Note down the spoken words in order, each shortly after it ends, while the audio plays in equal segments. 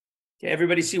Okay,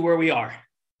 everybody see where we are?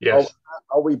 Yes.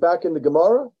 Are we back in the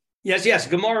Gemara? Yes.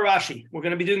 Gemara Rashi. We're going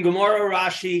to be doing Gemara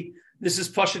Rashi. This is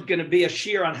Pashut going to be a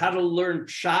shiur on how to learn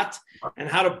Pshat and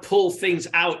how to pull things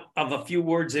out of a few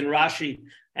words in Rashi.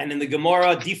 And in the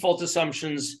Gemara, default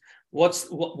assumptions,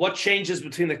 what changes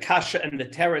between the Kasha and the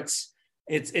Teretz.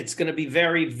 It's going to be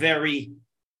very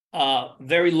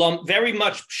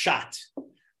much Pshat.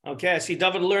 Okay, I see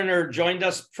David Lerner joined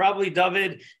us. Probably,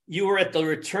 David, you were at the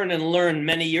Return and Learn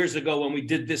many years ago when we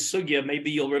did this sugya.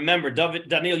 Maybe you'll remember.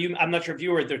 Daniel, I'm not sure if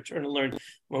you were at the Return and Learn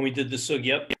when we did the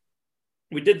sugya.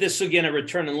 We did this sugya in a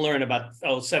Return and Learn about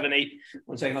 7, 8.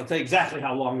 1 second, I'll tell you exactly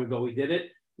how long ago we did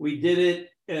it. We did it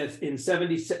in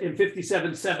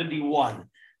 57, 71.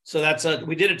 So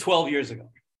we did it 12 years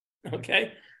ago.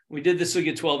 Okay, we did the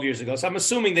sugya 12 years ago. So I'm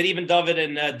assuming that even David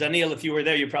and Daniel, if you were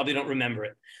there, you probably don't remember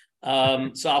it.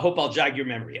 So I hope I'll jog your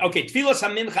memory. Okay, Tfilas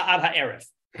hamincha ad ha'erev.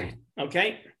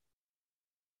 Okay.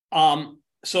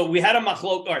 So we had a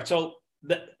machlok. All right. So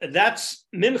that's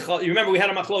mincha. You remember we had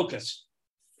a machlokas.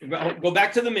 Go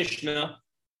back to the Mishnah,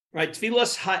 right?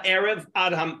 Tfilas ha'erev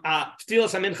ad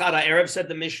Tfilas hamincha ad ha'erev said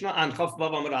the Mishnah on Chaf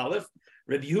Vav Amud Aleph.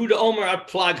 Reb Yehuda Omer ad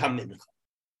plag hamincha.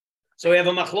 So we have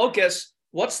a machlokas.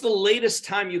 What's the latest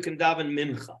time you can daven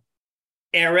mincha?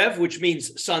 Erev, which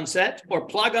means sunset, or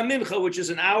Plaga Mincha, which is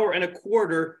an hour and a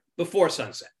quarter before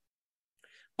sunset.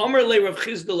 Amar le Rav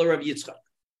Chizda le Rav Yitzchak.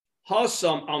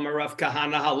 Hasam Amar Rav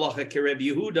Kahana halacha ke Reb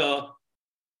Yehuda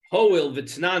hoil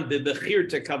v'tznan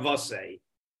bebechirta kavasei.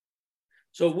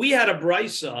 So we had a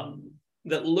brisa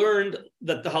that learned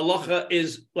that the halacha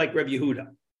is like Reb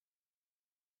Yehuda.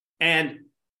 And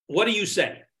what do you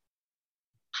say?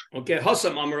 Okay,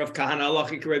 Hasam Amar Rav Kahana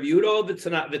halacha Reb Yehuda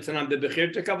v'tzanam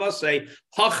bebechirta kavasei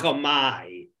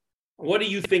hachamai. What do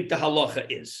you think the halacha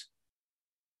is?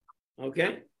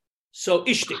 Okay, so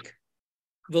ishtik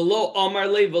v'lo Amar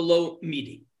le v'lo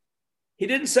midi. He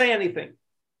didn't say anything.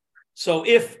 So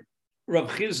if Rav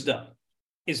Chizda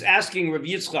is asking Rav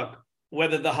Yitzchak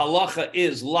whether the halacha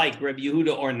is like Reb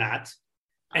Yehuda or not,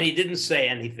 and he didn't say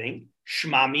anything,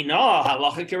 Shma mina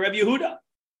halacha ke Reb Yehuda.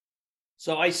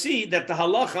 So I see that the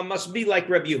halacha must be like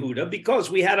Reb Yehuda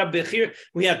because we had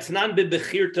Tanan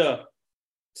bebechirta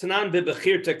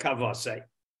kavase,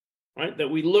 right?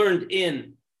 That we learned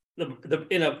in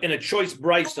a choice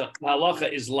brisa, the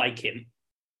halacha is like him.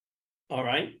 All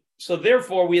right. So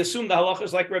therefore, we assume the halacha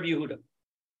is like Reb Yehuda.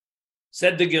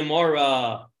 Said the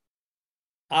Gemara,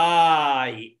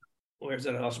 where's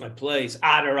that? I lost my place.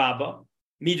 Adarabba,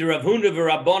 midirav huna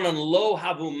v'rabbanan lo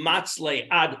havu matzle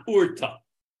ad urta.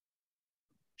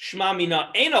 Shma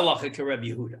mina ein halacha ke Reb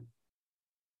Yehuda,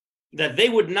 that they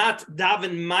would not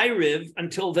daven Ma'ariv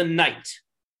until the night.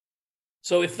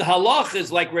 So if the halacha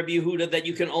is like Reb Yehuda that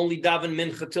you can only daven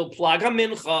mincha till plag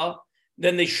hamincha,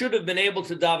 then they should have been able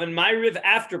to daven Ma'ariv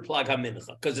after plag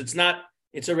hamincha because it's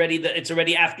already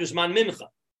after Zman mincha.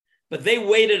 But they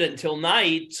waited until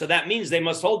night, so that means they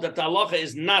must hold that the halacha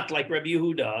is not like Reb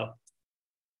Yehuda.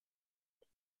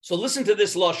 So listen to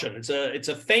this lashon. It's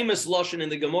a famous lashon in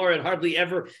the Gemara.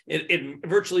 It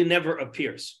virtually never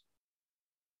appears.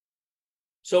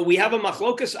 So we have a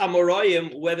machlokas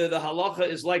amoraim whether the halacha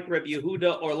is like Reb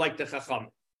Yehuda or like the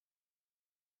Chacham.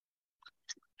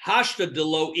 Hashta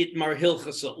delo itmar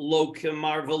hilchasa lo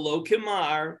kemar velo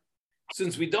kemar.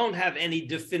 Since we don't have any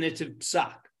definitive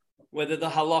psak, whether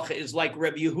the halacha is like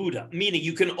Reb Yehuda, meaning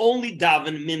you can only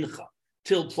daven mincha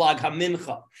till plag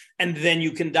hamincha, and then you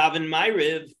can daven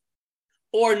Ma'ariv,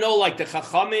 or no, like the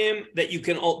Chachamim, that you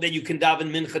can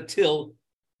daven mincha till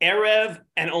erev,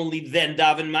 and only then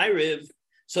daven Ma'ariv.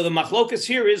 So the machlokas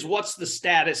here is what's the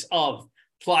status of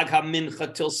plag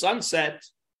hamincha till sunset,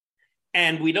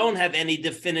 and we don't have any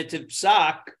definitive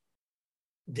psak.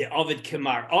 De Ovid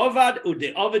Kemar Ovad or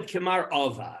De Ovid Kemar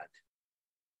Ovad.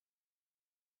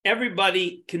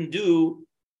 Everybody can do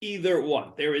either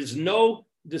one. There is no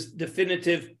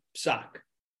definitive psak.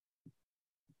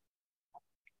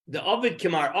 The Ovid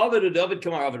Kemar Ovid or the Ovid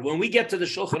Kemar Ovid. When we get to the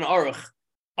Shulchan Aruch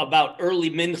about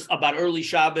early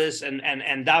Shabbos and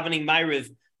davening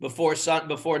Ma'ariv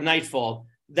before nightfall,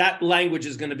 that language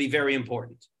is going to be very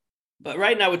important. But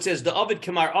right now it says the Ovid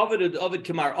Kemar Ovid or the Ovid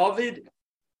Kemar Ovid.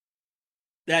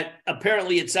 That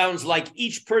apparently it sounds like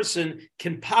each person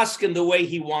can paskin the way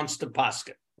he wants to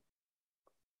paskin.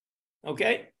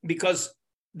 Okay? Because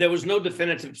there was no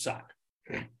definitive psak.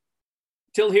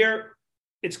 Till here,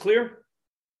 it's clear?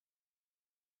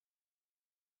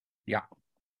 Yeah.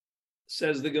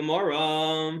 Says the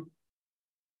Gemara,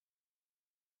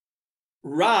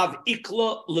 Rav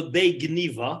ikla lebei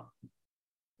Gniva.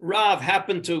 Rav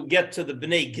happened to get to the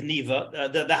Bnei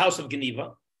Gniva, the house of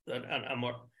Gniva,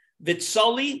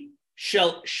 Vitzali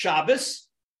shel Shabbos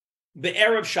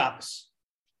be'erev Shabbos.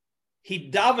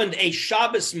 He davened a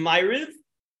Shabbos Ma'ariv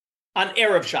on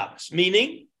Erev Shabbos,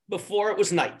 meaning before it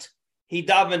was night. He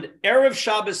davened Erev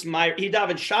Shabbos Ma'ariv. He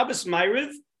davened Shabbos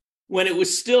Ma'ariv when it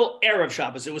was still Erev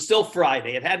Shabbos. It was still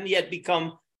Friday. It hadn't yet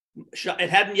become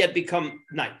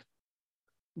night.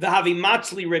 V'havi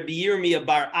matzli Rabbi Yirmiyah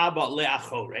bar Abba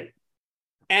le'achore,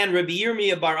 and Rabbi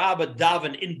Yirmiyah bar Abba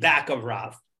davened in back of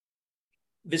Rav.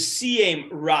 V'siyem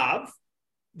Rav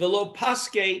v'lo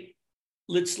paske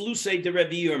litzluse de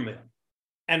Rabbi Yirmiyah.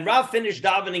 And Rav finished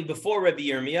davening before Rabbi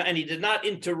Yirmiyah, and he did not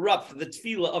interrupt the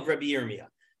tefillah of Rabbi Yirmiyah.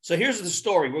 So here's the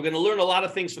story. We're going to learn a lot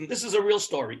of things from this. Is a real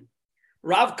story.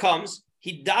 Rav comes,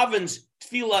 he davens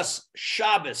tefillas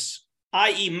Shabbos,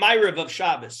 i.e. Ma'ariv of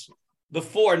Shabbos,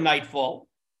 before nightfall.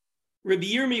 Rabbi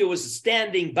Yirmiyah was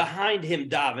standing behind him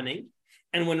davening,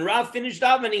 and when Rav finished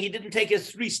davening, he didn't take his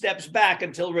 3 steps back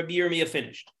until Rabbi Yirmiyah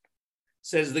finished.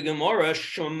 Says the Gemara,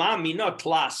 Shema mina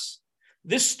tlas.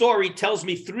 This story tells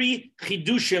me 3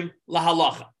 chidushim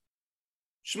lahalacha.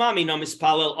 Shema mina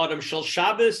mispalel adam shel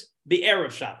Shabbos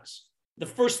be'erev Shabbos. The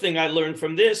first thing I learned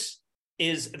from this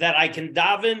is that I can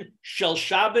daven shel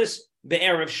Shabbos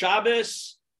be'erev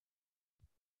Shabbos,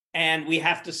 and we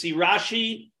have to see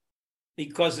Rashi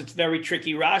because it's very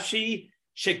tricky. Rashi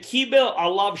shekibel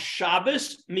alav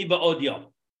Shabbos mi ba'od yom.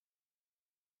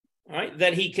 All right,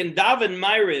 that he can daven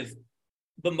Ma'ariv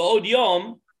b'ma'od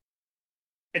yom.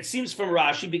 It seems from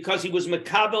Rashi because he was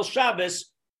Mekabel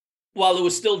Shabbos while it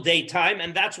was still daytime,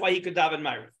 and that's why he could daven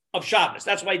Ma'ariv of Shabbos.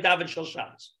 That's why he davened Shel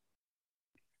Shabbos.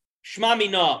 Shema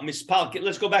mina mispal.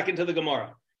 Let's go back into the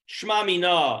Gemara. Shema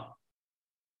mina.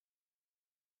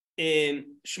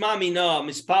 Shema mina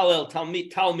mispalel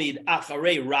talmid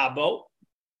acharei Rabo,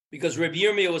 because Rabbi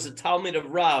Yirmiyah was a talmid of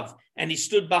Rav, and he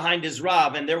stood behind his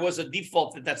Rav, and there was a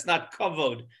default that's not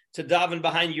kavod to daven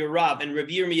behind your Rav, and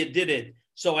Rabbi Yirmiyah did it.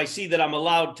 So I see that I'm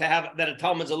allowed to have that a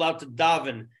talmid's allowed to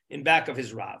daven in back of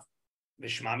his Rav.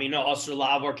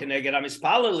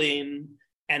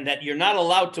 And that you're not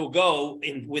allowed to go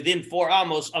in within 4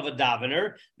 amos of a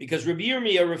davener, because Rabbi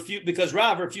Yirmiyah refused, because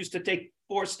Rav refused to take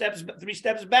 3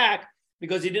 steps back,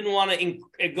 because he didn't want to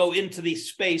go into the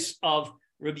space of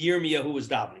Rabbi Yirmiyah who was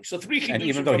davening. So 3 and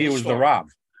even though he was the Rav.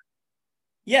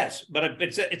 Yes, but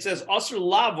it says Asr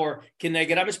Lavor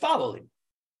Keneged HaMispalalim.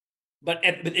 But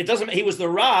it doesn't. He was the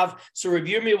Rav, so Rabbi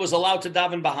Yirmiyah was allowed to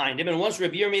daven behind him. And once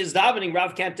Rabbi Yirmiyah is davening,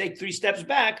 Rav can't take 3 steps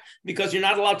back, because you're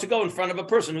not allowed to go in front of a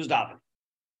person who's davening.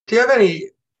 Do you have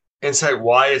any insight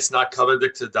why it's not covered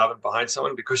to daven behind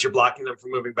someone? Because you're blocking them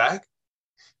from moving back?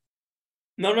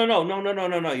 No.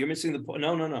 You're missing the point.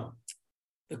 No.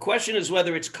 The question is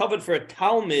whether it's covered for a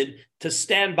talmid to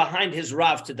stand behind his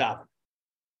Rav to daven.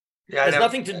 Yeah, it has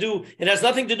nothing to do. It has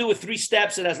nothing to do with 3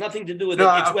 steps. It has nothing to do with it.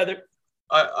 It's whether.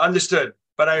 Understood,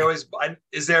 but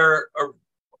is there a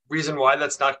reason why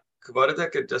that's not kavod?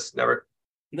 That could just never.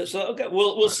 So okay,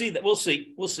 we'll see that. We'll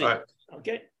see. Right.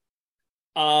 Okay.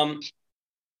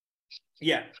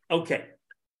 Yeah. Okay.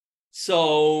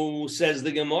 So says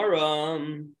the Gemara,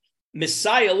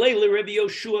 Messiah Leila Rabbi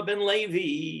Yoshua ben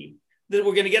Levi. We're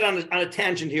going to get on a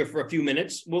tangent here for a few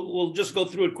minutes. We'll just go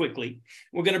through it quickly.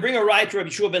 We're going to bring a right to Rabbi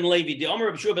Yoshua ben Levi. The Omer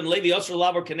Rabbi Yoshua ben Levi also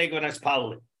lavar keneged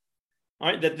v'naspalali. All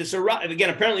right, that this again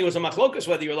apparently was a machlokas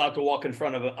whether you're allowed to walk in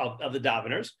front of the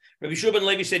daveners. Rabbi Yoshua ben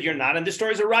Levi said you're not, and this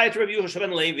story is a riot to Rabbi Yoshua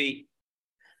ben Levi.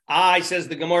 Says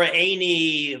the Gemara,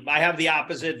 Eini, I have the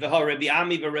opposite. V'ho Rabbi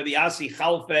Ami v'Rabbi Asi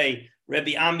chalfei,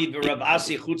 Rabbi Ami v'Rabbi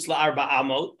Asi chutz la'arba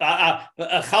amot,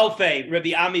 chalfei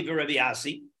Rabbi Ami v'Rabbi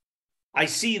Asi. I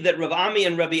see that Rabbi Ami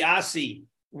and Rabbi Asi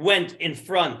went in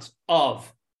front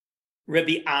of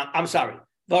Rabbi Ami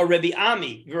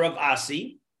v'Rabbi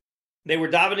Asi. They were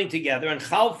davening together, and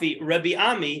Chalfi, Rabbi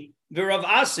Ami, v'Rav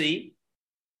Asi,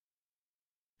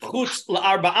 chutz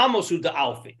la'arba amos hu de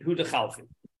Chalfi.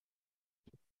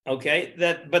 Okay,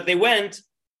 but they went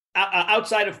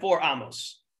outside of 4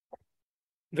 amos.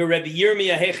 The Rabbi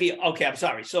Yirmiyah hechi. Okay, I'm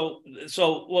sorry. So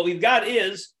what we've got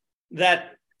is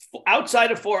that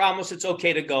outside of 4 amos it's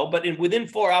okay to go, but within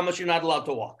 4 amos you're not allowed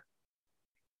to walk.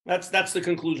 That's the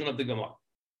conclusion of the Gemara.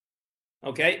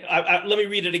 Okay, let me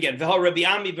read it again. Rabbi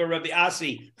Ami v'Rabbi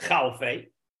Asi chalfei.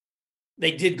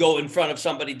 They did go in front of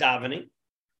somebody davening.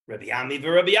 Rabbi Ami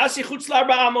v'Rabbi Asi chutz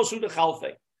la'arba amos hu de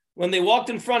chalfei. When they walked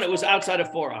in front, it was outside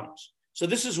of 4 amos. So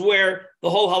this is where the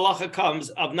whole halacha comes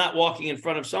of not walking in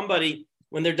front of somebody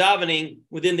when they're davening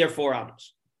within their 4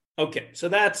 amos. Okay, so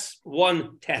that's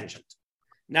one tangent.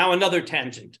 Now another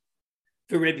tangent.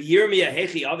 For Rabbi Yirmiyah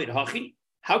hechi avid hachi,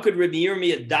 how could Rabbi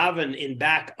Yirmiyah daven in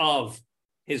back of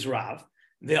his Rav?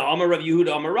 The Amar Rav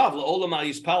Yehuda Amar Rav la'olam al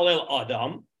yispalel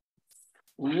adam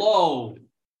lo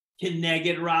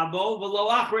keneged Rabo v'lo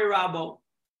achrei Rabo.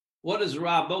 What is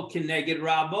Rabo? Kineged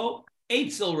Rabo,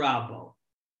 Eitzel Rabo,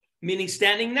 meaning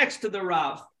standing next to the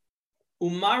Rav.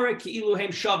 Umara ki'ilu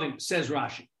hem shavim, says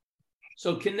Rashi.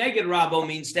 So Kineged Rabo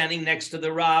means standing next to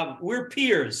the Rav. We're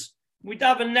peers. We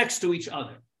daven next to each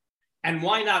other. And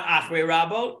why not Achrei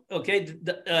Rabo? Okay,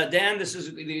 Dan, this is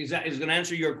going to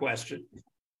answer your question.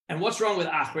 And what's wrong with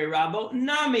Achrei Rabo?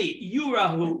 Nami,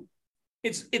 Yurahu.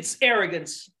 It's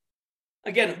arrogance.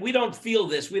 Again, we don't feel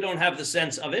this. We don't have the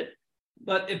sense of it.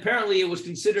 But apparently it was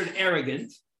considered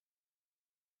arrogant.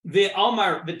 The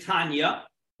Omar Vitanya,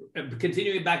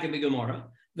 continuing back in the Gemara,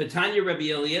 Vitanya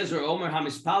Rabbi Eliezer, Omar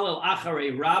Hamispalel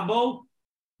Acharei Rabo,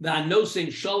 the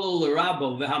Hanosin Shalom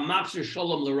L'Rabo, the Hamachzer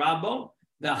Shalom L'Rabo,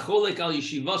 the Acholek Al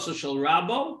Yeshivaso Shal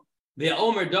Rabo, the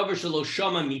Omer Dover Shalo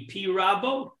Shama Mipi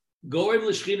Rabo, Gorim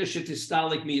L'Shchina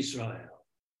Shetistalik Mi Yisrael.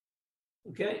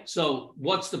 Okay, so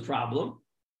what's the problem?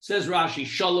 Says Rashi,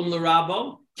 Shalom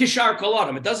L'Rabo, Kishar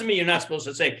Koladim. It doesn't mean you're not supposed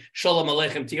to say Shalom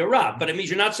Aleichem to your Rab, but it means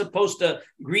you're not supposed to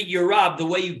greet your Rab the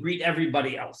way you greet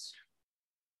everybody else.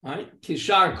 All right?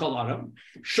 Kishar Koladim.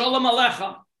 Shalom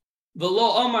Alecha.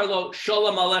 V'lo Omar lo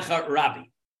Shalom Alecha Rabbi.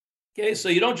 Okay, so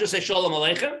you don't just say Shalom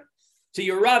Aleichem. To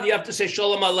your Rab, you have to say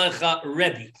Shalom Alecha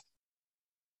Rebbe.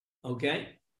 Okay?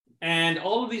 And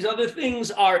all of these other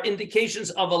things are indications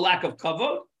of a lack of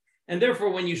kavod. And therefore,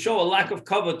 when you show a lack of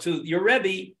kavod to your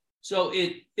Rebbe, so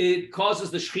it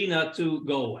causes the Shechina to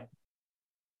go away.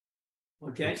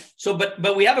 Okay? So,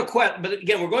 but we have a question, but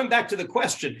again, we're going back to the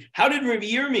question. How did Rabbi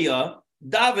Yirmiyah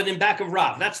daven in back of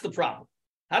Rav? That's the problem.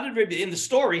 In the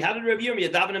story, how did Rabbi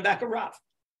Yirmiyah daven in back of Rav?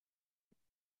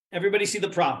 Everybody see the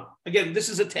problem. Again, this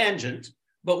is a tangent,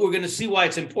 but we're going to see why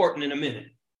it's important in a minute,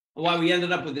 why we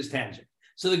ended up with this tangent.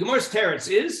 So the Gemara's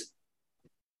teretz is,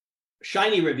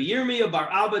 Shiny Rabbi Yirmiyah bar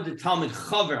Abba de Talmud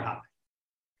Chaver ha.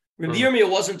 Rabbi Yirmiyah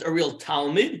wasn't a real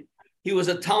Talmud. He was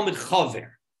a Talmud Chaver.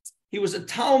 He was a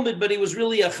Talmud, but he was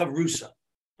really a Chavrusa.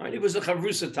 Right? He was a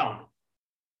Chavrusa Talmud.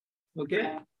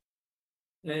 Okay?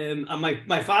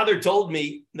 My father told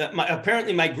me that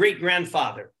apparently my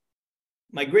great-grandfather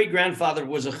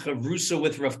was a Chavrusa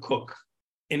with Rav Kook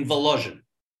in Volozhin.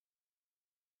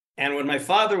 And when my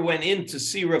father went in to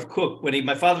see Rav Kook,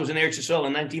 my father was in Eretz Yisrael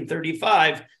in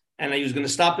 1935, and he was going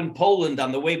to stop in Poland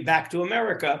on the way back to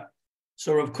America.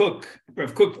 So Rav Kook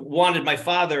wanted my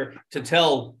father to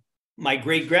tell my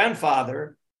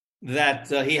great-grandfather that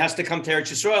he has to come to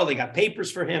Eretz Yisrael. They got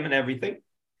papers for him and everything.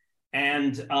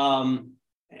 And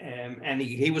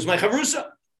he was my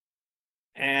Chavrusa.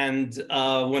 And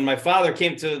when my father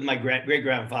came to my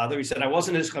great-grandfather, he said, I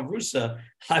wasn't his Chavrusa,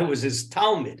 I was his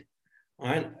Talmud. All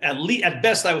right? At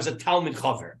best, I was a Talmud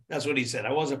Chaver. That's what he said.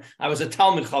 I was a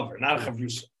Talmud Chaver, not a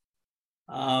Chavrusa.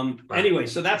 Anyway,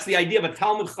 so that's the idea of a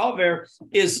Talmud Chaver,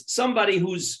 is somebody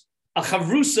who's a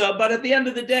Chavrusa, but at the end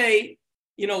of the day,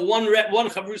 one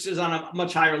Chavrusa is on a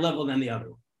much higher level than the other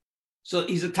one. So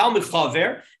he's a Talmud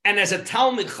Chaver, and as a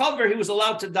Talmud Chaver, he was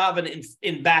allowed to daven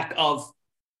in back of,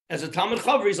 as a Talmud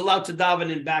Chaver, he's allowed to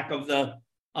daven in back of the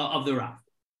Rav.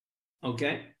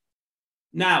 Okay?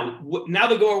 Now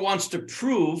the Gemara wants to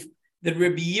prove that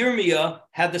Rabbi Yirmiyah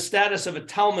had the status of a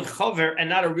Talmud Chaver and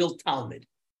not a real Talmud.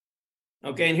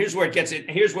 Okay, and here's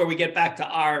where we get back to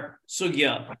our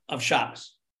sugya of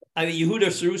Shabbos. Yehuda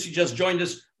Sarusi just joined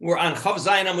us. We're on Chav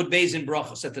Zayin Amud Beis in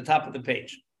Brachos at the top of the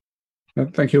page.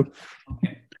 Thank you.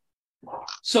 Okay.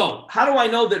 So, how do I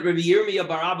know that Rabbi Yirmiyah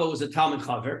bar Abba was a Talmud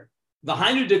Chaver?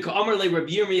 V'hainu de ka'amar le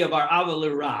Rabbi Yirmiyah bar Abba le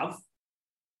Rav.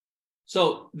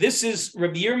 So, this is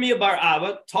Rabbi Yirmiyah bar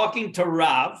Abba talking to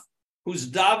Rav, who's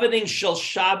davening Shel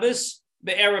Shabbos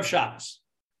be'erev Shabbos.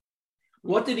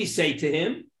 What did he say to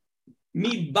him?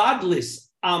 Mi badlis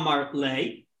amar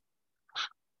le.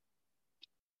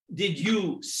 Did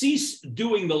you cease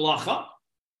doing the lacha?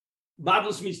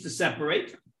 Badlis means to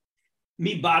separate.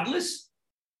 Mi badlis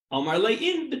amar le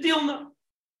in bedilna.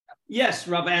 Yes,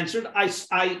 Rav answered, I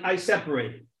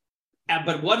separated.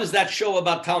 But what does that show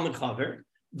about Talmud Chaver?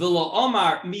 V'lo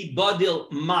amar mi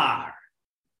badil mar.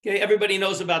 Okay, everybody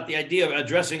knows about the idea of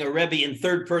addressing a Rebbe in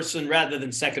third person rather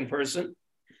than second person.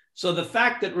 So the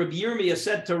fact that Rabbi Yirmiyah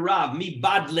said to Rav, mi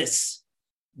badlis,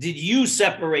 did you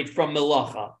separate from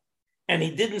melacha? And he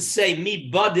didn't say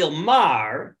mi badil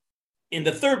mar in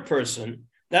the third person,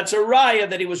 that's a raya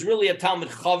that he was really a Talmud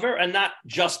Chaver and not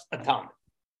just a Talmud.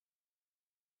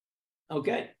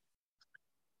 Okay?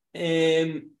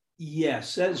 Yes,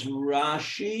 says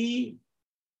Rashi.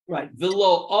 Right.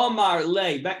 V'lo omar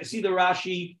le. See the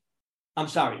Rashi. I'm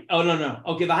sorry. Oh, no.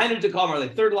 Okay, v'hainu de omar le.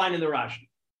 Third line in the Rashi.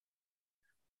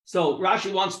 So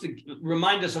Rashi wants to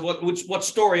remind us of what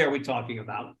story are we talking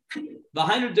about?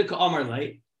 V'hainu de omar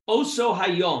le. Oso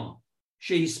hayom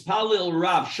shehispalil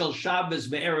Rav shel Shabbos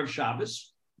be'erev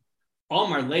Shabbos.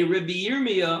 Omar le Rabbi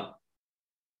Yirmiyah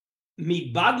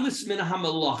mi badlis min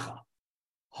hamalacha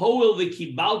hoil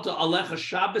v'kibalta alecha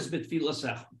Shabbos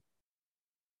betfilasecha.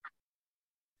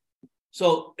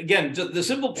 So again, the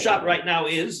simple shot right now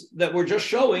is that we're just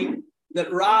showing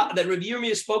that Rabbi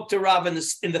Yirmiyah spoke to Rav in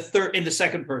the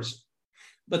second person,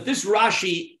 but this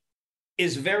Rashi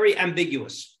is very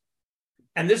ambiguous,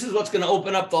 and this is what's going to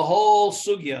open up the whole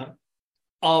sugya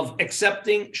of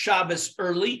accepting Shabbos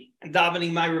early and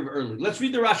davening Ma'ariv early. Let's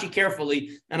read the Rashi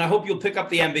carefully, and I hope you'll pick up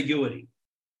the ambiguity.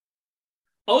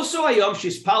 Also, ayom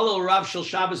shispalel Rav shel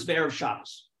Shabbos ve'erev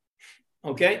Shabbos.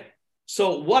 Okay,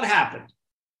 so what happened?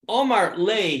 Omar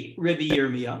lei Rabbi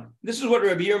Yirmiyah. This is what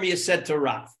Rabbi Yirmiyah said to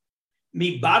Rav.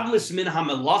 Mi badlis min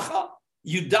hamelacha.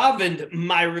 You davened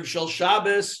Ma'ariv shel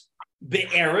Shabbos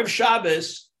be'erev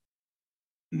Shabbos.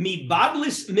 Mi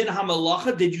badlis min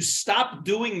hamelacha. Did you stop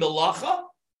doing melacha?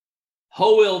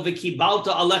 Hoel v'kibalta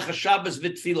alecha Shabbos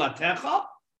v'tfilatecha.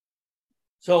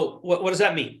 So what does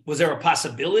that mean? Was there a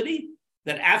possibility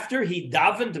that after he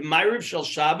davened Ma'ariv shel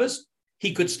Shabbos,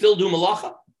 he could still do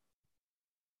melacha?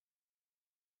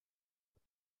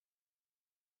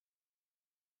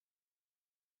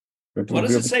 What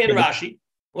does it say in Rashi?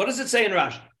 What does it say in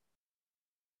Rashi?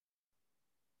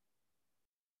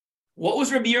 What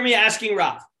was Rabbi Yirmiyah asking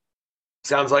Rav?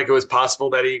 Sounds like it was possible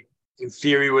that he, in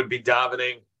theory, would be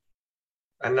davening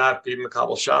and not be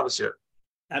Makabel Shabbos yet.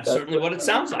 That's certainly what it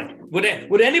sounds like.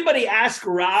 Would anybody ask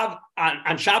Rav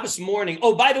on Shabbos morning,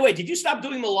 oh, by the way, did you stop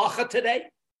doing malacha today?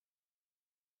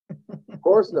 Of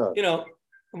course not. You know,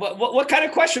 what kind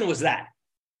of question was that?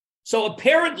 So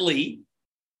apparently,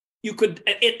 you could.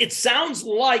 It sounds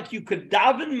like you could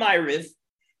daven Ma'ariv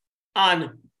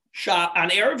on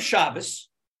Erev Shabbos,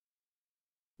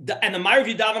 and the Ma'ariv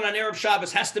you daven on Erev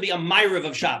Shabbos has to be a Ma'ariv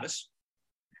of Shabbos,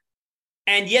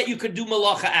 and yet you could do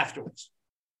malacha afterwards.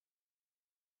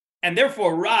 And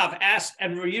therefore, Rav asked,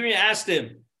 and Yirmiyah asked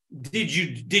him, "Did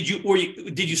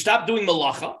you stop doing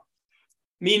malacha?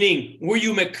 Meaning, were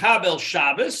you mekabel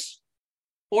Shabbos,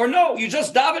 or no? You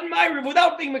just daven Ma'ariv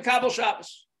without being mekabel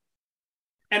Shabbos?"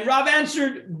 And Rav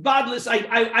answered, "Badlis,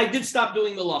 I did stop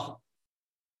doing melacha."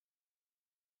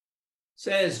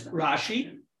 Says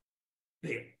Rashi,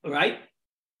 right?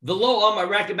 V'lo Amar,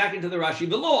 back into the Rashi.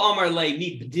 V'lo Amar le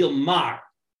mi b'dil mar.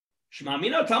 Shema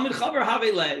mino talmid chaver have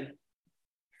le.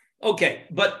 Okay,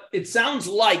 but it sounds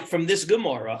like from this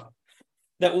Gemara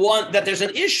that there's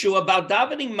an issue about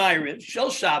davening Ma'ariv shel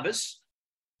Shabbos,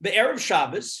 be'erev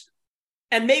Shabbos,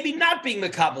 and maybe not being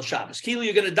Mekabel Shabbos. Kilo,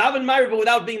 you're going to daven Ma'ariv but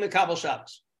without being Mekabel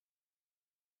Shabbos.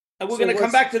 And we're going to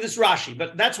come back to this Rashi,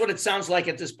 but that's what it sounds like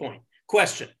at this point.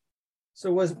 Question.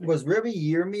 So was Rabbi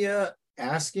Yirmiyah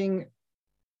asking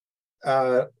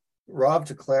Rav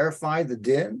to clarify the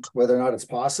din, whether or not it's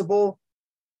possible?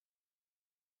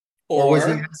 Or was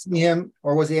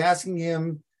he asking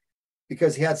him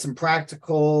because he had some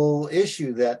practical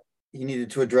issue that he needed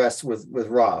to address with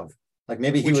Rav? Like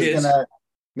maybe he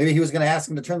was gonna ask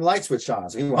him to turn the light switch on.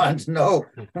 So he wanted to know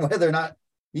whether or not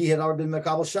he had already been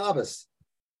Mekabel Shabbos.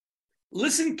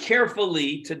 Listen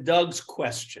carefully to Doug's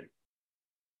question.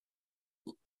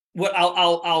 Let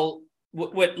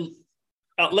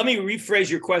me rephrase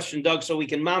your question, Doug, so we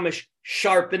can mamish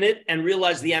sharpen it and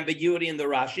realize the ambiguity in the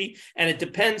Rashi. And it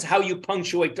depends how you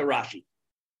punctuate the Rashi.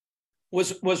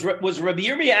 Was Rabbi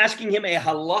Yirmiyah asking him a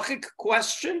halachic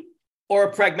question or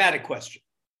a pragmatic question?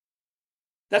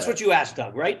 That's what you asked,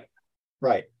 Doug, right?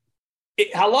 Right.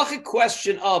 Halachic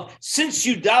question of, since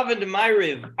you davened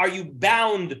Ma'ariv, are you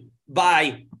bound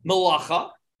by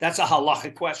melacha? That's a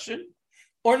halachic question.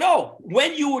 Or no,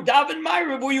 when you were daven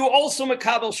Ma'ariv, were you also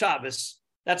Mekabel Shabbos?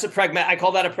 That's I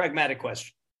call that a pragmatic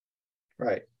question.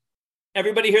 Right.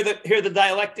 Everybody hear the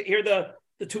dialect, hear the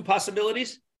two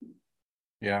possibilities?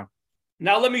 Yeah.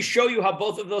 Now let me show you how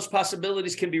both of those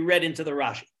possibilities can be read into the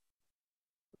Rashi.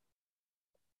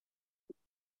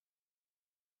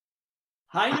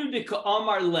 Hainu de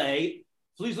Ka'amar Le.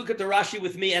 Please look at the Rashi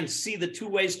with me and see the two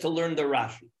ways to learn the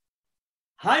Rashi.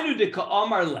 Hainu de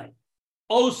Ka'amar Le.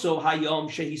 Also hayom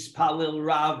shehispalil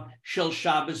Rav shel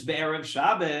Shabbos be'erev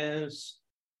Shabbos.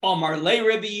 Amar Le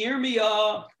Rabbi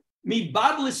Yirmiyah. Mi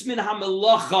badlis min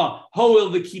hamelacha hoel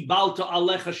v'kibalta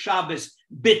alecha Shabbos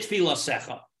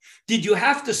bitfilasecha. Did you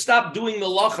have to stop doing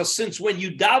melacha since when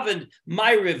you davened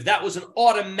Ma'ariv, that was an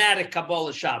automatic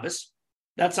Kabbalah Shabbos?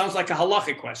 That sounds like a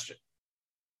halachic question.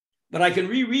 But I can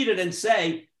reread it and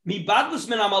say, Mi badlis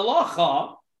min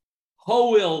hamelacha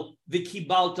hoel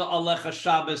v'kibalta alecha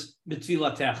Shabbos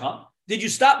bitfilatecha. Did you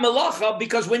stop melacha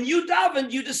because when you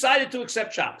davened, you decided to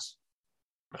accept Shabbos?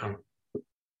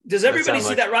 Does everybody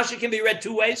see that Rashi can be read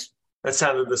two ways? That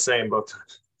sounded the same both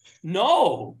times.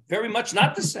 No, very much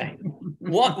not the same.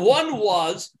 One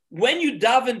was, when you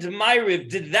davened Ma'ariv,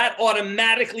 did that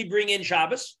automatically bring in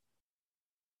Shabbos?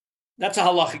 That's a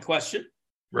halachic question.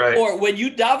 Right. Or when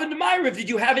you davened Ma'ariv, did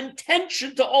you have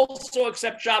intention to also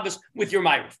accept Shabbos with your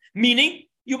Ma'ariv? Meaning,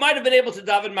 you might have been able to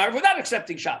daven Ma'ariv without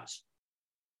accepting Shabbos,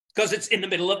 because it's in the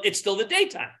middle of, it's still the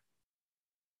daytime.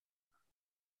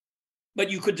 But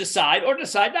you could decide or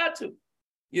decide not to.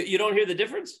 You don't hear the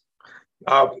difference?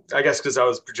 I guess because I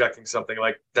was projecting something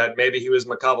like that. Maybe he was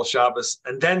Makabel Shabbos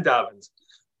and then davened.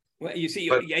 Well, you see,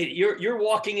 you're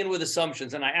walking in with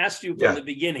assumptions, and I asked you from the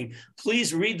beginning,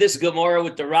 please read this Gemara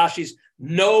with the Rashis,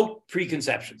 no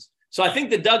preconceptions. So I think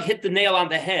that Doug hit the nail on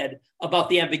the head about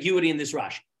the ambiguity in this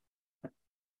Rashi.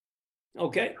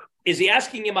 Okay? Is he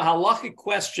asking him a halachic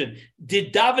question?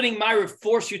 Did davening Ma'ariv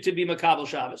force you to be Makabel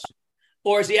Shabbos?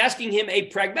 Or is he asking him a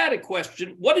pragmatic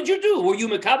question? What did you do? Were you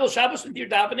Makabel Shabbos with your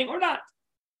davening or not?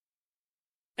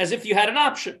 As if you had an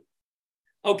option.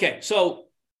 Okay, so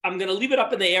I'm going to leave it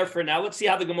up in the air for now. Let's see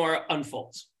how the Gemara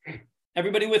unfolds.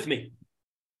 Everybody with me?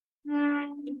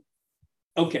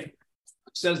 Okay.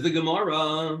 Says the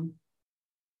Gemara.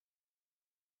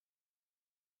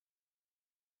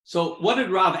 So what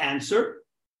did Rav answer?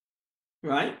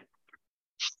 Right?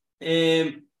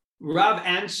 Rav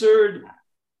answered,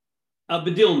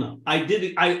 Bedilna.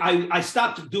 I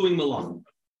stopped doing Malach.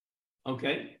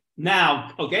 Okay.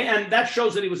 Now, okay, and that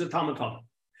shows that he was a Talmud Chacham.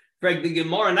 Greg the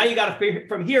Gemara. Now you got to,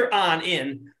 from here on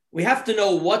in, we have to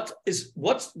know what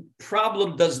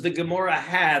problem does the Gemara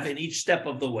have in each step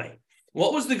of the way.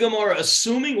 What was the Gemara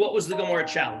assuming? What was the Gemara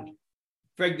challenge?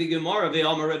 Greg the Gemara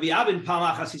ve'omer Rabbi Abin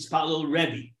pamachas hispalel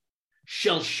Rebbe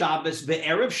shel Shabbos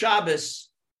ve'erev Shabbos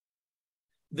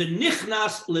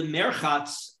v'nichnas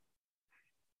lemerchatz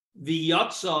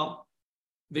v'yatza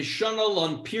v'shana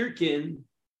lon pirkin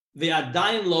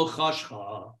v'adayin lo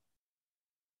chashcha.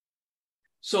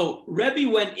 So Rebbe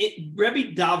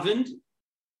davened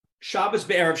Shabbos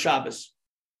be'erev Shabbos,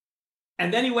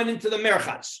 and then he went into the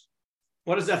merchatz.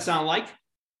 What does that sound like?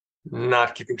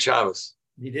 Not keeping Shabbos.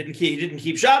 He didn't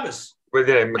keep Shabbos. With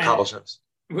the Makabel Shabbos.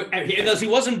 Because he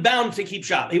wasn't bound to keep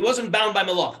Shabbos. He wasn't bound by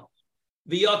Malacha.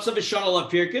 V'yatza v'shana lo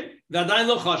pirkin v'adayin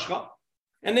lo chashcha.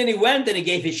 And then he went and he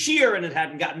gave his shear, and it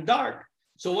hadn't gotten dark.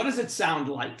 So what does it sound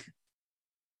like?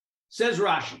 Says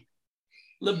Rashi,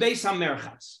 lebeis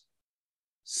hamerchatz.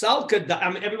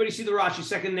 Everybody see the Rashi,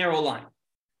 second narrow line.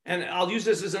 And I'll use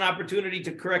this as an opportunity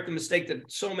to correct the mistake that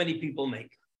so many people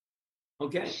make.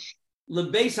 Okay?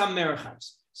 Lebeis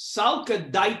hamerchatz.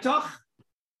 Salka daitach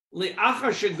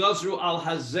le'achar shegazru al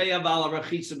hazeya v'al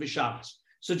rachitza b'Shabbos.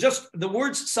 So just the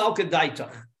words salka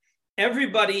daitach.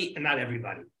 Everybody, not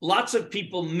everybody, lots of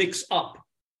people mix up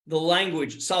the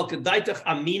language salka daitach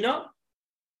amina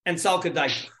and salka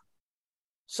daitach.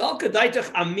 Salka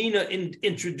daitach amina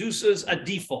introduces a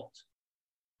default.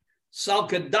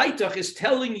 Salka daitach is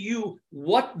telling you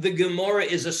what the Gemara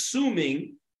is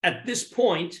assuming at this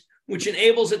point, which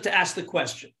enables it to ask the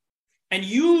question. And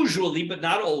usually, but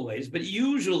not always, but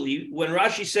usually when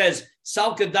Rashi says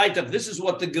salka daitach, this is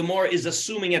what the Gemara is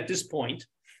assuming at this point,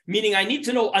 meaning I need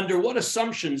to know under what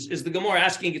assumptions is the Gemara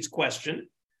asking its question.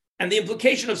 And the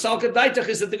implication of salka daitach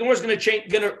is that the Gemara is going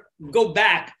to go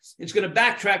back. It's going to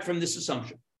backtrack from this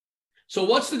assumption. So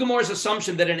what's the Gemara's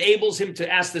assumption that enables him to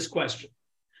ask this question?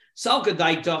 Salka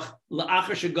daitach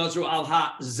la'achar shegazru al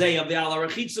ha'zeya ve'al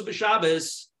rachitza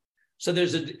b'Shabbos. So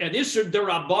there's an isur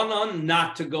derabanan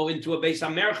not to go into a beis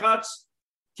hamerchatz.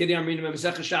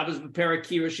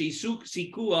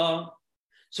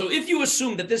 So if you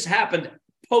assume that this happened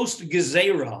post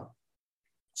gezerah,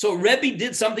 so Rebbe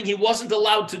did something he wasn't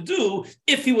allowed to do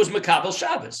if he was Makabel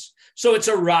Shabbos. So it's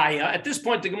a raya. At this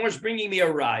point, the Gemara is bringing me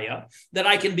a raya that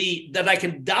I can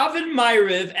daven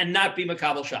Ma'ariv and not be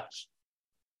Makabel Shabbos.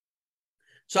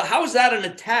 So how is that an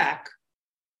attack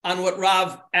on what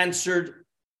Rav answered?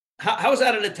 How is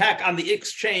that an attack on the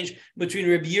exchange between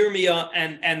Rabbi Yirmiyah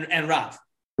and Rav?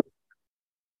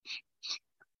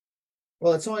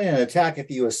 Well, it's only an attack if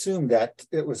you assume that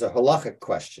it was a halachic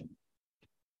question.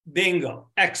 Bingo.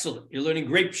 Excellent. You're learning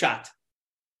great pshat.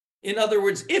 In other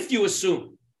words, if you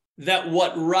assume that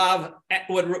what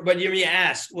Yirmiyah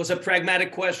asked was a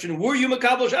pragmatic question, were you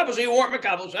Makabel Shabbos or you weren't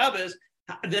Makabel Shabbos,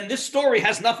 then this story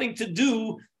has nothing to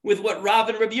do with what Rav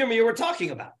and Rabbi Yirmiyah were talking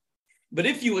about. But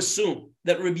if you assume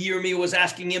that Rabbi Yirmiyah was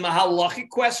asking him a halachic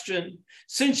question,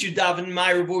 since you daven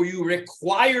Ma'ariv, were you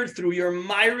required through your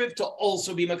Ma'ariv to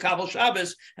also be Makabel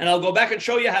Shabbos? And I'll go back and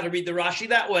show you how to read the Rashi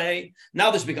that way.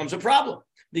 Now this becomes a problem.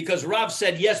 Because Rav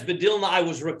said, yes, Bedilna, I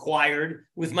was required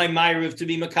with my Ma'ariv to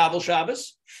be Makabel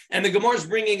Shabbos. And the Gemara is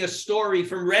bringing a story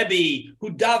from Rebbe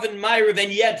who davened Ma'ariv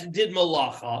and yet did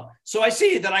Malacha. So I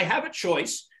see that I have a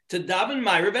choice to daven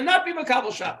Ma'ariv and not be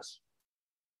Makabel Shabbos.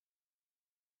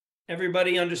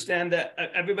 Everybody understand that?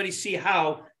 Everybody see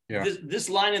how this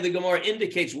line in the Gemara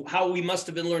indicates how we must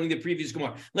have been learning the previous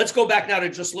Gemara. Let's go back now to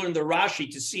just learn the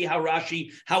Rashi to see how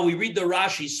we read the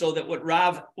Rashi, so that what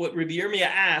Rabbi Yirmiyah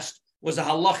asked was a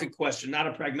halachic question, not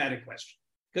a pragmatic question,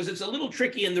 because it's a little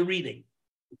tricky in the reading.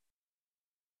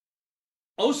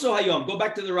 Also hayom, go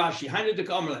back to the Rashi.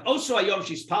 Also hayom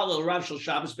shispalel Rav shel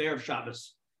Shabbos be'erev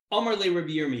Shabbos. Amar le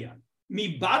Rabbi Yirmiyah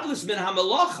mi badlis min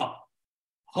hamalacha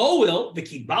hoil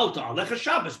v'kibalta alecha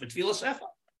Shabbos b'tfilas echa.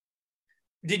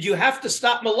 Did you have to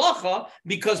stop malacha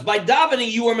because by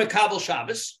davening you were makabel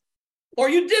Shabbos, or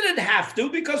you didn't have to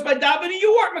because by davening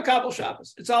you weren't makabel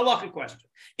Shabbos? It's a halachic question.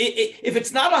 If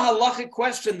it's not a halachic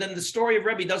question, then the story of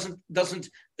Rebbe doesn't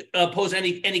pose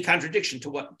any contradiction to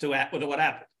what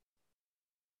happened.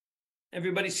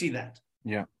 Everybody see that?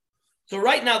 Yeah. So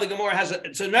right now the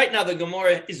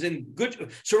Gemara is in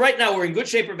good. So right now we're in good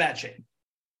shape or bad shape?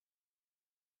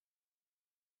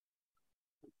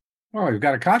 Oh, we've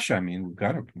got a kasha. I mean, we've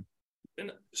got a.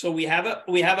 So we have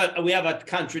a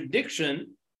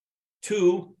contradiction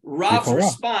to Rav's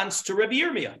response to Rabbi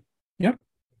Yirmiyah. Yep.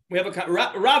 We have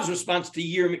Rav's response to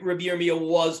Rabbi Yirmiyah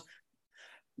was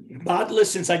badlis.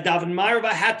 Since I daven Ma'ariv,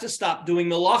 I had to stop doing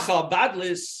melacha.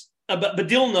 Badlis, but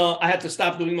Badilna, I had to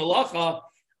stop doing melacha.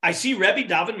 I see Rebbe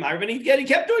daven Ma'ariv, and he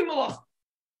kept doing melacha.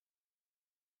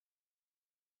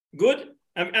 Good.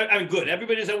 I'm good.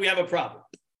 Everybody said we have a problem.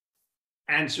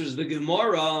 Answers the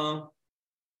Gemara.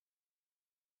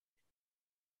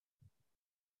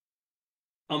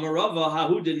 Amarava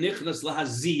hahu de nichnas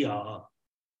lahaziyah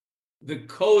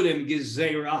v'kodem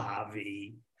gezeira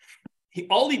havi.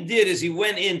 All he did is he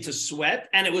went in to sweat,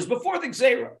 and it was before the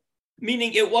gezeira,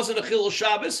 meaning it wasn't a chilul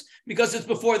Shabbos because it's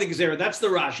before the gezeira. That's the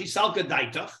Rashi. Salka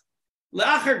daitach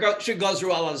le'achar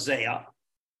shegazru al hazeya.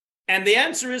 And the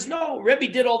answer is no. Rebbe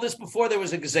did all this before there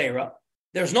was a gezeira.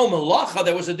 There's no melacha,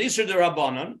 there was a Isur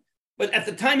D'Rabbanan, but at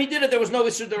the time he did it, there was no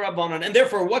Isur D'Rabbanan. And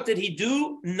therefore, what did he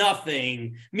do?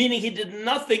 Nothing. Meaning he did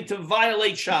nothing to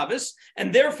violate Shabbos,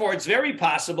 and therefore it's very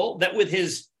possible that with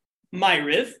his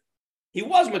Ma'ariv, he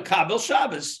was Makabel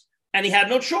Shabbos, and he had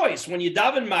no choice. When you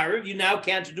daven Ma'ariv, you now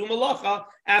can't do melacha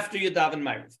after you daven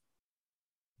Ma'ariv.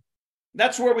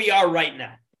 That's where we are right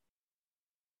now.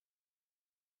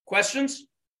 Questions?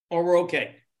 Or we're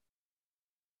okay?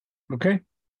 Okay.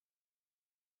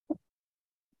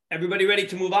 Everybody ready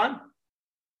to move on?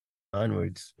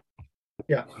 Onwards.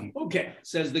 Yeah. Okay,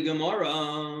 says the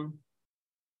Gemara.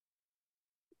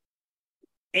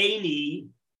 Aini.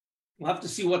 We'll have to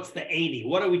see what's the Aini.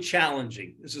 What are we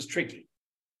challenging? This is tricky.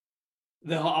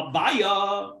 The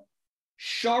Abaya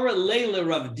Shara Leila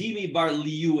Rav Dimi Bar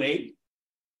Liue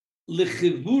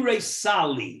Lechivure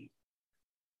Sali.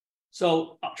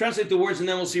 So I'll translate the words and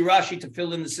then we'll see Rashi to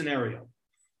fill in the scenario.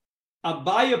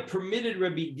 Abaya permitted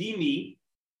Rabbi Dimi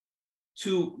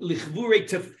to lichvure,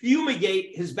 to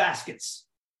fumigate his baskets.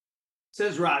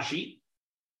 Says Rashi.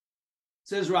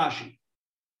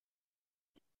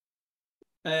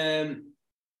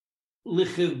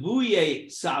 Lichivuye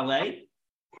sale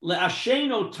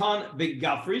le'asheno ton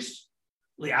begafris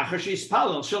le'achar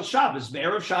sheispalel shel Shabbos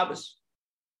be'erev Shabbos.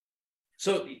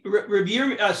 So Rav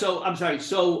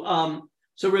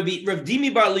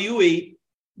Dimi Bar Liui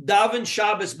daven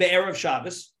Shabbos be'erev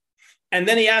Shabbos. And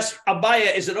then he asked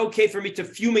Abaya, is it okay for me to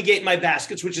fumigate my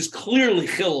baskets, which is clearly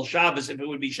Chil Shabbos if it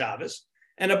would be Shabbos?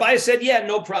 And Abaya said, yeah,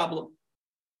 no problem.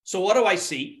 So what do I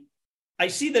see? I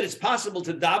see that it's possible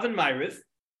to daven Ma'ariv,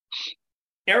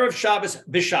 Erev Shabbos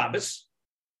b'Shabbos,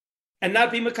 and not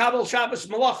be Makabel Shabbos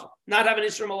Malacha, not have an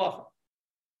Isra Malacha.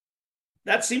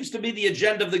 That seems to be the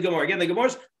agenda of the Gemara. Again, the Gemara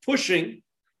is pushing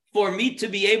for me to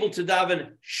be able to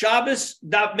daven Shabbos,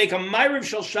 make a Ma'ariv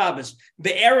Shel Shabbos,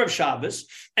 the Erev Shabbos,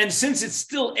 and since it's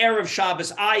still Erev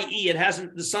Shabbos, i.e.,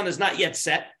 the sun is not yet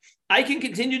set, I can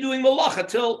continue doing Malacha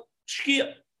till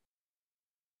Shkia.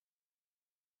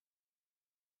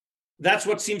 That's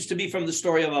what seems to be from the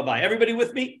story of Abai. Everybody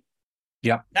with me?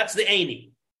 Yeah. That's the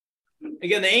Aini.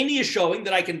 Again, the Aini is showing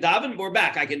that I can daven, we're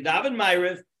back, I can daven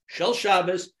Ma'ariv, Shel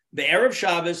Shabbos, the Erev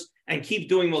Shabbos, and keep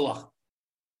doing Malacha.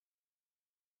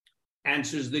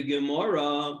 Answers the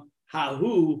Gemara,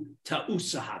 Hahu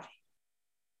Ta'usahavi.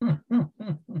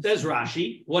 Says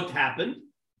Rashi, what happened?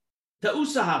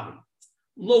 Ta'usahavi.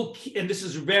 And this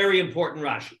is very important,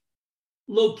 Rashi.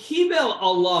 Lo kibel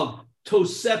alav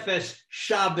tosefes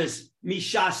Shabbos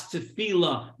mishas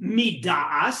tefila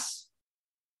midas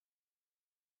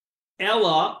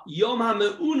ella yom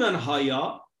ha'meunan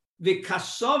haya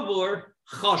v'kasavur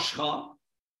chashcha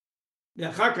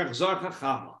v'achar kach zar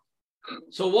chachava.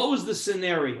 So what was the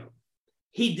scenario?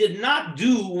 he did not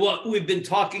do what we've been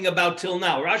talking about till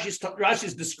now.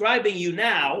 Rashi's describing you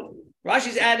now.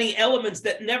 Rashi's adding elements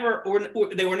that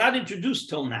they were not introduced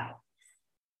till now.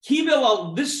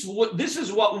 This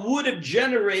is what would have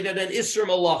generated an Isser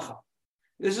Malacha.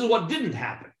 This is what didn't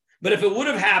happen. But if it would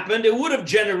have happened, it would have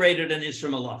generated an Isser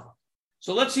Malacha.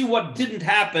 So let's see what didn't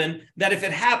happen, that if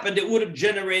it happened, it would have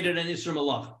generated an Isser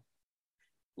Malacha.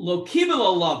 Lo kibel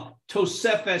alav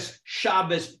tosefes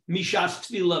Shabbos mishas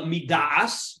tefila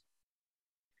midas.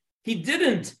 He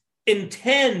didn't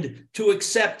intend to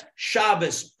accept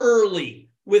Shabbos early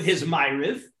with his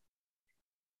Ma'ariv.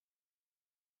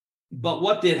 But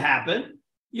what did happen?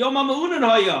 Yom HaMe'unan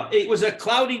Haya. It was a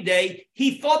cloudy day.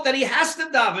 He thought that he has to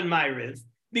daven Ma'ariv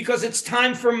because it's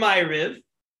time for Ma'ariv.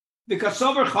 Because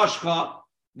Sover Chashcha,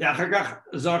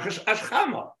 Zarchash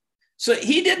Ashchama. So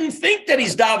he didn't think that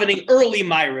he's davening early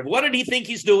Ma'ariv. What did he think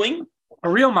he's doing? A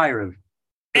real Ma'ariv.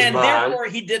 And therefore,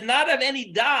 he did not have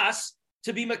any das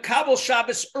to be Makabel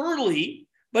Shabbos early,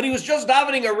 but he was just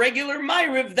davening a regular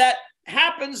Ma'ariv that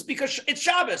happens because it's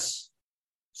Shabbos.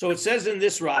 So it says in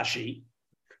this Rashi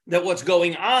that what's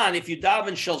going on if you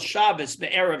daven Shel Shabbos, the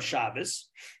Erev Shabbos,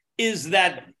 is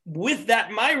that with that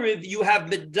Ma'ariv, you have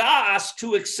Midas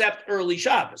to accept early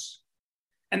Shabbos.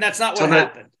 And that's not what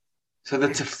happened. So the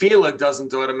tefillah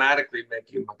doesn't automatically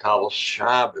make you Makabel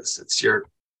Shabbos. It's your...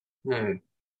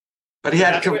 But he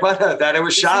had kavanah that it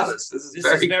was Shabbos. This is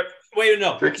very... Wait,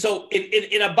 no. So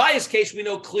in a biased case, we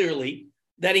know clearly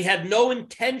that he had no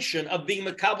intention of being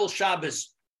Makabel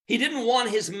Shabbos. He didn't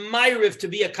want his Ma'ariv to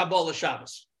be a Kabbalah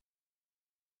Shabbos.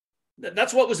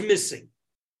 That's what was missing.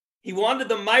 He wanted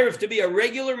the Ma'ariv to be a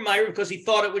regular Ma'ariv because he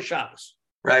thought it was Shabbos.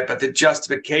 Right, but the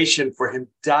justification for him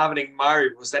davening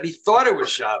Ma'ariv was that he thought it was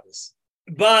Shabbos.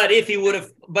 But if he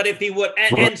would,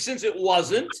 and since it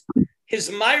wasn't, his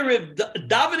Ma'ariv,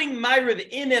 davening Ma'ariv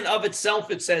in and of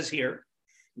itself, it says here,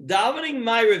 davening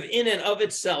Ma'ariv in and of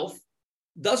itself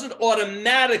doesn't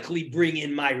automatically bring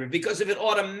in Ma'ariv, because if it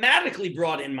automatically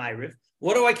brought in Ma'ariv,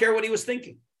 what do I care what he was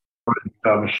thinking?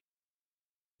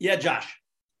 Yeah, Josh.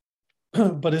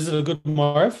 But is it a good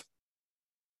Ma'ariv?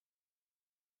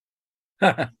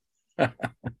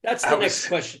 That's the next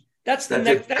question. That's the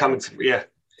next. Yeah.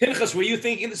 Pinchas, were you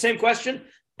thinking the same question?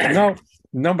 No,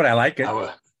 but I like it.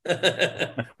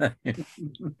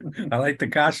 I like the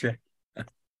kasha.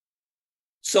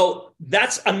 So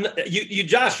that's you,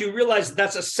 Josh. You realize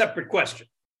that's a separate question.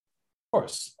 Of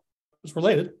course, it's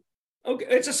related. Okay,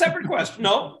 it's a separate question.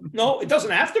 No, it doesn't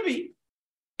have to be.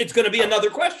 It's going to be another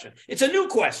question. It's a new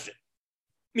question.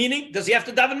 Meaning, does he have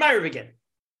to daven Ma'ariv again?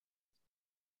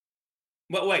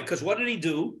 But wait, because what did he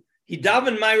do? He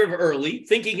davened Ma'ariv early,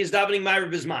 thinking he's davening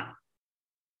Ma'ariv Bisman.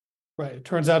 Right. It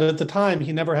turns out at the time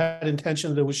he never had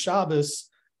intention that it was Shabbos,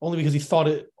 only because he thought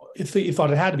it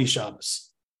had to be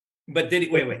Shabbos. But did he?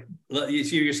 Wait. You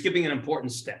see, you're skipping an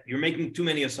important step. You're making too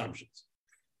many assumptions.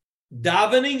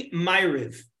 Davening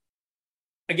Ma'ariv.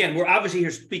 Again, we're obviously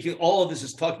here speaking. All of this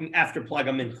is talking after Plag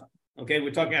HaMincha. Okay,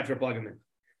 we're talking after Plag HaMincha.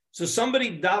 So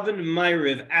somebody davened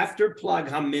Ma'ariv after Plag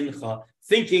HaMincha,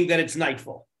 thinking that it's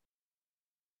nightfall.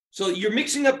 So you're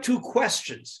mixing up two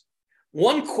questions.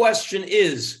 One question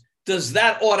is, does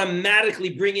that automatically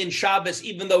bring in Shabbos,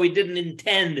 even though he didn't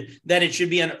intend that it should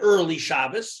be an early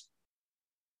Shabbos?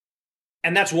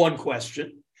 And that's one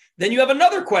question. Then you have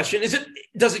another question.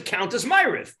 Does it count as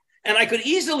Ma'ariv? And I could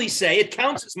easily say it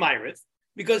counts as Ma'ariv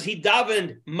because he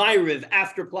davened Ma'ariv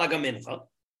after Plag HaMincha.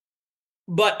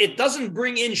 But it doesn't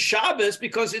bring in Shabbos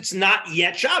because it's not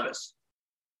yet Shabbos.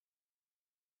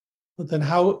 But then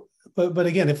how? But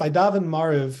again, if I daven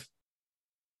Ma'ariv,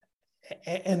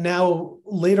 and now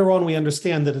later on we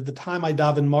understand that at the time I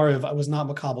daven Ma'ariv, I was not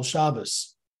Makabel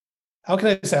Shabbos. How can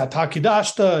I say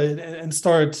Atakidashta and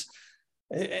start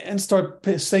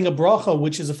saying a bracha,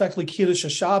 which is effectively Kiddush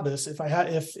Shabbos,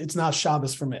 if it's not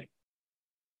Shabbos for me?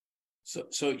 So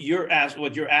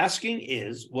what you're asking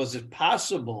is, was it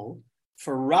possible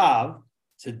for Rav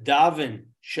to daven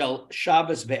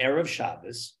Shabbos be'erev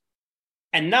Shabbos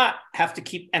and not have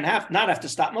to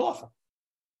stop malacha?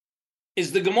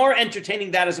 Is the Gemara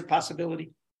entertaining that as a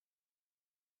possibility?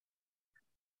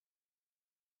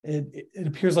 It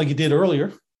appears like it did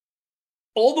earlier.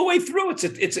 All the way through,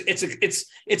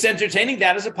 it's entertaining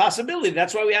that as a possibility.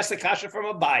 That's why we asked the kasha from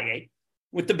Abaye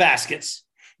with the baskets,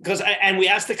 and we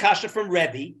asked the kasha from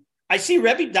Rebbe. I see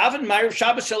Rebbe daven Ma'ariv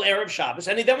Shabbos shel Erev Shabbos,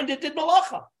 and he then did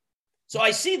malacha. So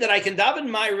I see that I can daven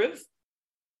Ma'ariv.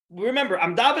 Remember,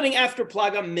 I'm davening after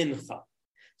Plag HaMincha.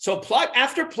 So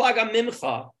after Plag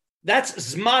HaMincha, that's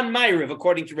Zman Ma'ariv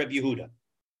according to Rebbe Yehuda.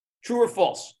 True or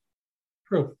false?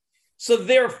 True. So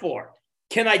therefore,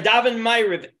 can I daven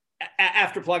Ma'ariv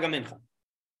after Plag HaMincha?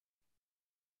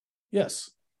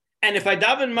 Yes. And if I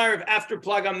daven Ma'ariv after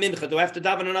Plaga Mincha, do I have to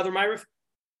daven another Ma'ariv?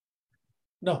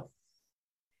 No.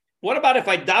 What about if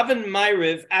I daven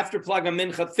Ma'ariv after Plaga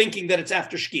Mincha thinking that it's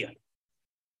after Shkia?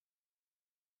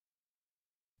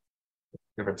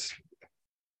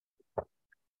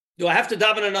 Do I have to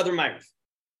daven another Ma'ariv?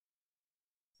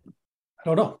 I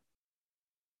don't know.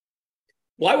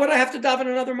 Why would I have to daven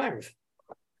another Ma'ariv?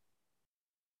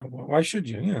 Why should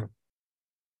you? Yeah.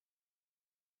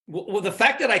 Well, the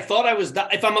fact that I thought I was,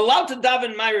 if I'm allowed to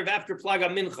daven Ma'ariv after Plaga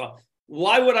Mincha,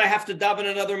 why would I have to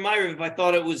daven another Ma'ariv if I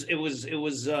thought it was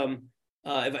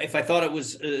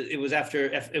after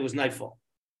it was nightfall?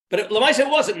 But Lamaisa, it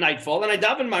wasn't nightfall, and I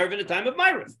daven Ma'ariv in the time of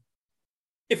Ma'ariv.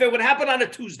 If it would happen on a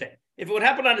Tuesday,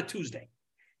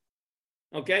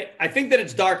 okay, I think that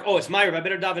it's dark. Oh, it's Ma'ariv. I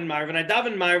better daven Ma'ariv, and I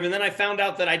daven Ma'ariv, and then I found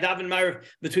out that I daven Ma'ariv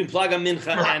between Plaga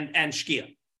Mincha and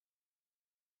Shkia.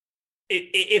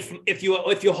 If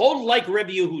you hold like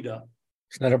Rebbe Yehuda,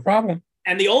 It's not a problem.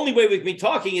 and the only way we can be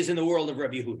talking is in the world of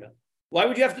Rebbe Yehuda, why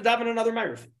would you have to daven another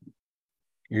Ma'ariv?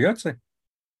 You're Yotze.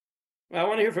 I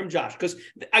want to hear from Josh, because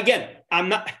again, I'm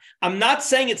not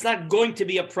saying it's not going to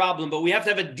be a problem, but we have to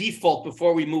have a default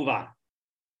before we move on.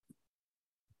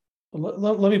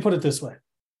 Let me put it this way.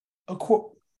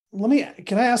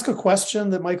 Can I ask a question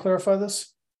that might clarify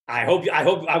this? I want you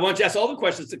to ask all the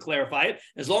questions to clarify it,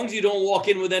 as long as you don't walk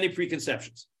in with any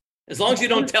preconceptions. As long as you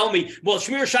don't tell me, well,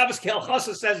 Shmir Shabbos Kel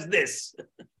Chasa says this.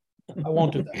 I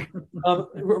won't do that.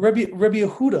 Rebbe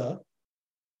Yehuda,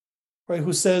 right,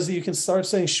 who says that you can start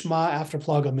saying Shema after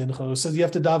Plag HaMincha, who says you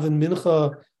have to daven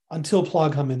Mincha until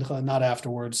Plag HaMincha, not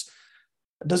afterwards.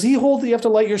 Does he hold that you have to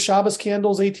light your Shabbos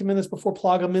candles 18 minutes before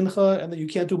Plag HaMincha and that you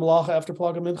can't do Malacha after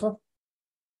Plag HaMincha?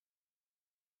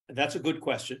 That's a good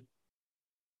question.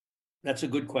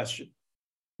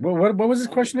 What was his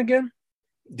question again?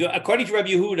 According to Rabbi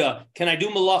Yehuda, can I do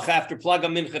Malacha after Plag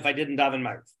HaMincha if I didn't daven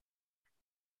Ma'ariv?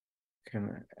 Can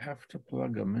I after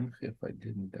Plag HaMincha if I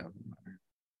didn't daven Ma'ariv?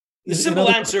 The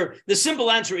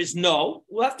simple answer is no.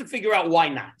 We'll have to figure out why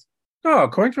not. No,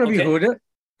 according to Rabbi Yehuda,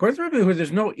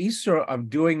 there's no Isra of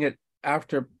doing it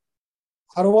after.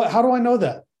 How do I know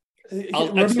that?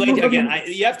 I'll explain it again.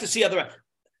 You have to see other.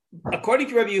 According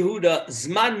to Rabbi Yehuda,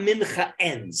 Zman Mincha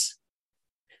ends.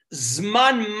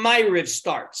 Zman Ma'ariv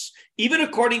starts. Even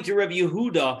according to Rabbi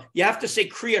Yehuda, you have to say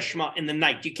Kriya Shema in the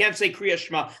night. You can't say Kriya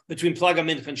Shema between Plag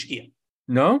HaMincha and Shkia.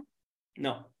 No?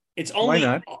 It's only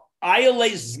Ayale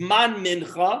Zman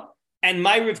Mincha and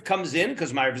Ma'ariv comes in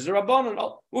because Ma'ariv is a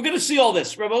Rabbanon. We're going to see all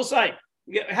this. Rabbi Osai,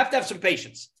 you have to have some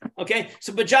patience. Okay?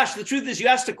 But Josh, the truth is you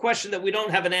asked a question that we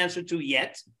don't have an answer to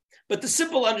yet. But the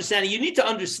simple understanding, you need to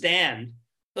understand.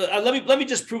 Let me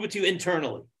just prove it to you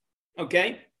internally.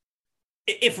 Okay?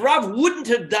 If Rav wouldn't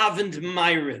have davened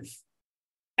Ma'ariv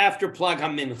after Plag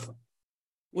HaMincha,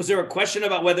 was there a question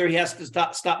about whether he has to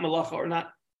stop Malacha or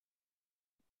not?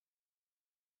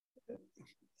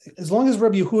 As long as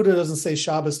Rabbi Yehuda doesn't say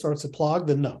Shabbos starts at Plag,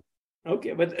 then no.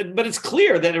 Okay, but it's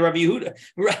clear that Rabbi Yehuda,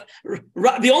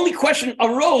 the only question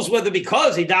arose whether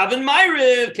because he davened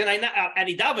Ma'ariv, can I not, and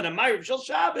he davened a Ma'ariv Shel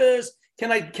Shabbos,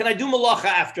 can I do Malacha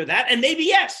after that? And maybe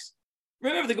yes.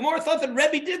 Remember, the Gemara thought that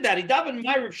Rebbe did that. He davened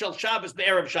Ma'ariv Shel Shabbos,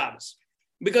 Be'erev Shabbos,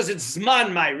 because it's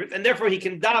Zman Ma'ariv, and therefore he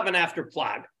can daven after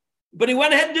Plag. But he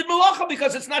went ahead and did Malacha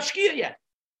because it's not Shkia yet.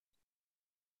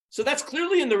 So that's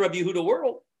clearly in the Rabbi Yehuda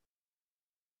world.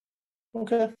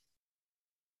 Okay.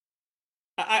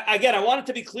 Again, I want it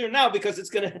to be clear now because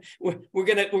we're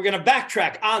gonna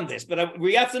backtrack on this, but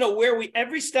we have to know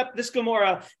every step. This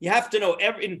Gemara, you have to know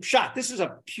in Pshat. This is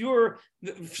a pure.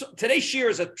 Today's shir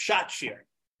is a Pshat shir.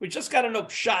 We just got to know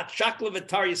Pshat, Shakla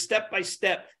V'Tarya, step by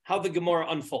step, how the Gemara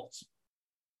unfolds.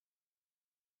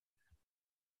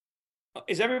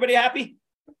 Is everybody happy?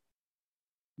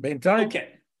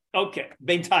 Beintai. Okay.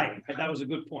 Beintai. That was a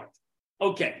good point.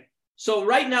 Okay. So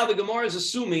right now the Gemara is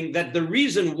assuming that the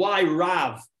reason why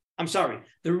Abaye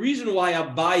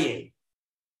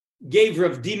gave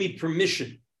Rav Dimi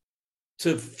permission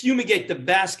to fumigate the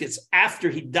baskets after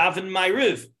he davened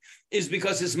Ma'ariv is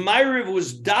because his Ma'ariv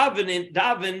was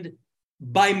davened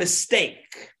by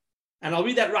mistake. And I'll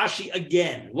read that Rashi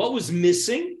again. What was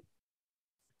missing?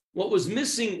 What was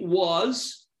missing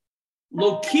was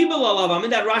Lo kibel alav. I'm in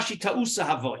that Rashi ta'usa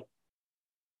havoy.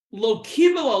 Lo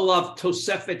kibel alav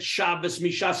tosefet Shabbos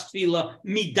mishas tefila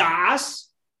midas.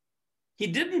 He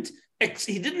didn't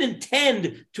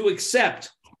intend to accept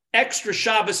extra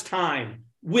Shabbos time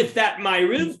with that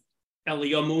Ma'ariv.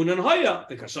 Eliyamun and Hoya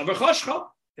because of a choshcha.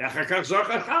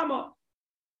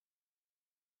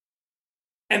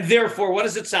 And therefore, what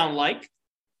does it sound like?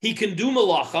 He can do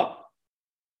Malacha.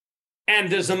 And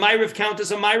does a Ma'ariv count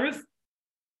as a Ma'ariv?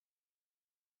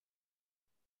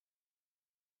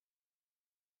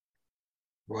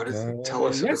 What does it tell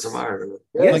us if it's a Ma'ariv?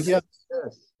 Yes.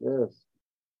 Yes.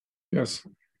 Yes.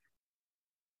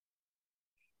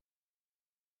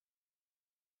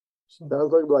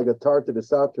 Sounds like a tar to the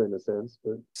Satra in a sense,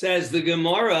 but Says the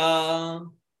Gemara,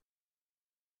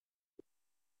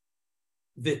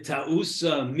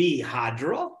 Vitausa mi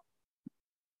hadra.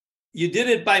 You did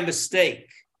it by mistake.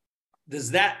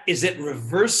 Is it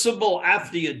reversible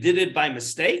after you did it by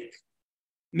mistake?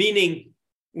 Meaning,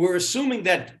 we're assuming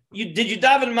that did you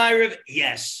daven Ma'ariv?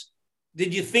 Yes.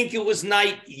 Did you think it was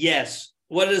night? Yes.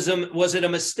 Was it a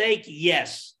mistake?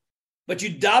 Yes. But you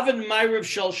daven Ma'ariv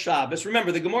shel Shabbos.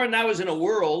 Remember, the Gemara now is in a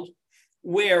world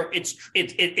where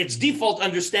its default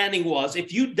understanding was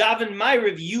if you daven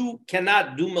Ma'ariv, you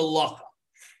cannot do malacha.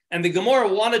 And the Gemara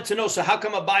wanted to know, so how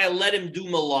come Abaya let him do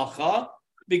malacha?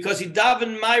 Because he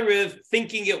davened Ma'ariv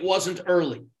thinking it wasn't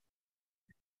early.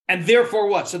 And therefore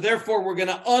what? So therefore we're going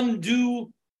to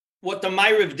undo what the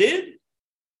Ma'ariv did?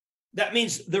 That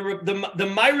means the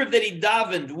Ma'ariv that he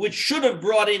davened, which should have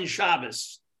brought in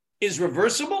Shabbos, is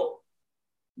reversible?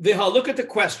 Look at the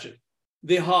question.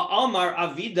 Amar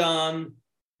Avidan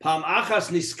Pam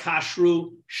Achas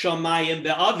Niskashru Shamayim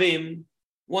Be'avim.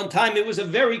 One time it was a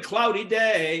very cloudy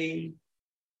day.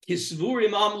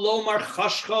 Kisvurim am lomar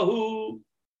chashchahu.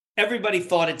 Everybody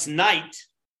thought it's night.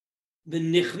 The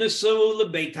nichnasu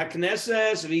lebeit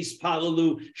hakneses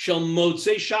v'ispalalu shel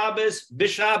motzei Shabbos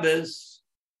b'Shabbos.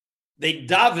 They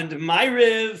davened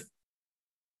Ma'ariv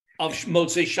of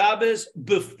motzei Shabbos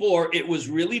before it was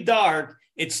really dark.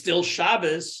 It's still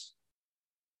Shabbos.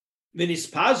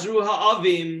 V'nispazru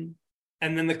ha'avim,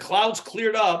 and then the clouds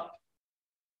cleared up.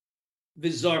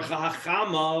 V'zarcha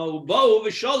hachama u'bo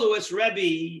v'shalu es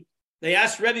Rebbe. They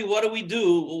asked Rebbe, "What do we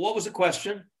do?" Well, what was the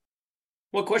question?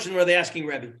 What question were they asking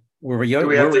Rebbe? Do we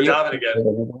have to daven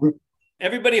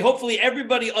again? Hopefully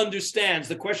everybody understands.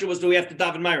 The question was, do we have to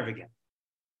daven Ma'ariv again?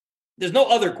 There's no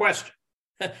other question.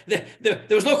 There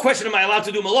was no question, am I allowed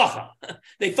to do malacha?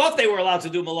 They thought they were allowed to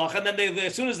do malacha, and then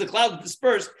as soon as the clouds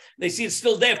dispersed, they see it's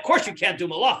still day. Of course you can't do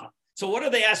malacha. So what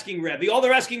are they asking Rebbe? All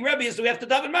they're asking Rebbe is, do we have to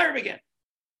daven Ma'ariv again?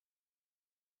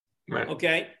 Right.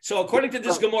 Okay, so according to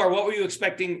this Gemara, what were you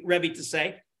expecting Rebbe to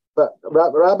say? But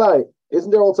Rabbi,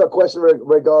 isn't there also a question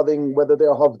regarding whether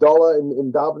their havdalah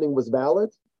in davening was valid?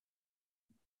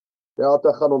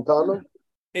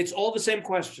 It's all the same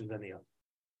question, Daniel.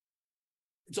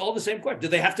 It's all the same question. Do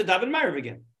they have to daven Ma'ariv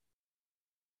again?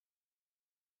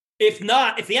 If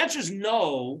not, if the answer is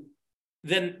no,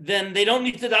 then they don't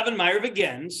need to daven Ma'ariv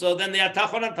again. So then the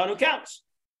atachon antanu counts.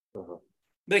 But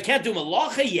they can't do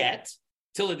malacha yet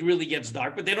till it really gets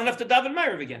dark. But they don't have to daven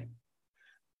Ma'ariv again.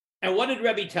 And what did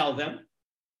Rebbe tell them?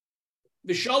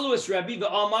 V'shalu es Rebbe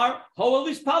v'amar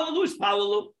ho'elis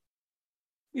palalu.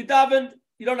 You davened.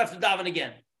 You don't have to daven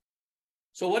again.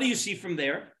 So what do you see from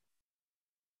there?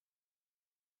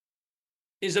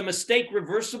 Is a mistake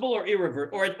reversible or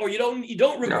irreversible? Or you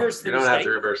don't reverse the mistake. You don't have to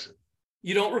reverse it.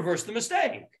 You don't reverse the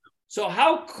mistake. So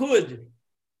how could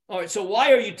how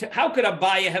could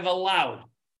Abaya have allowed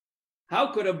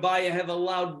Rav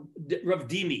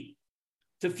Dimi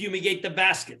to fumigate the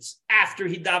baskets after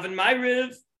he davened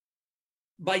Ma'ariv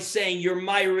by saying your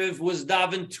Ma'ariv was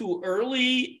davened too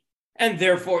early and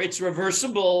therefore it's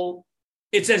reversible?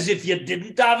 It's as if you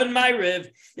didn't daven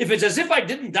Ma'ariv. If it's as if I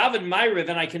didn't daven Ma'ariv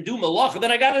and I can do malacha, then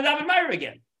I got to daven Ma'ariv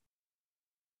again.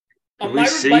 A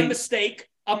Ma'ariv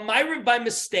by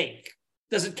mistake,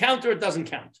 does it count or it doesn't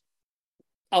count?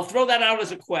 I'll throw that out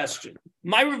as a question.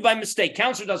 Ma'ariv by mistake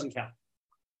counts or doesn't count?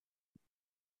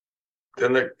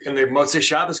 Then in the Motzei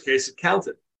Shabbos case, it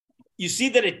counted. You see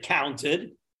that it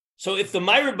counted. So if the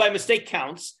Ma'ariv by mistake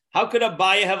counts, how could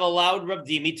Abaya have allowed Rav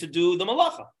Dimi to do the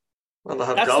malacha? Well,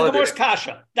 that's the Gemara's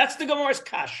kasha. That's the Gemara's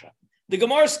kasha. The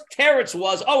Gemara's teretz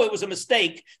was, it was a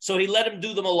mistake, so he let him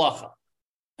do the malacha.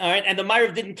 All right, and the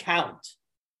Ma'ariv didn't count.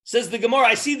 Says the Gemara,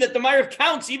 I see that the Ma'ariv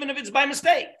counts even if it's by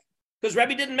mistake, because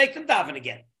Rebbe didn't make them daven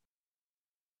again.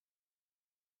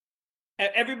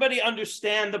 Everybody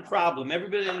understand the problem.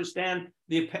 Everybody understand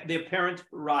the apparent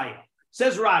raya.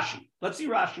 Says Rashi. Let's see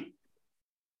Rashi.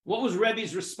 What was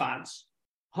Rebbe's response?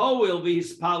 Ho'il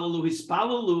v'hispalalu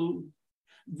hispalalu.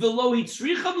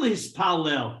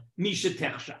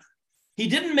 He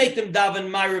didn't make them daven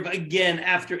Ma'ariv again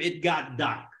after it got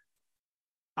dark.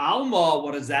 Alma,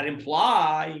 what does that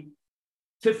imply?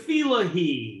 Tefillah.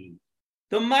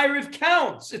 The Ma'ariv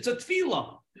counts. It's a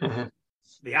tefillah.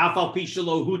 The afal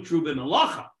pishalo hutru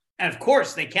b'melacha. And of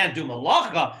course, they can't do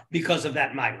malacha because of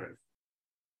that Ma'ariv.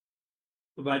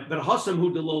 But hasam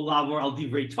hu delo lavor al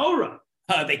divrei Torah.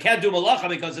 They can't do malacha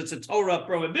because it's a Torah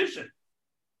prohibition.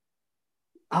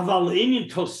 Aval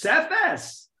inyan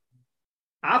tosefes.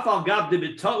 Afal gav de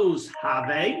b'to'us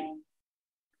have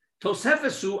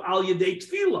tosefesu al yedei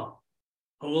tefillah.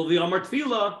 Hol v'yomar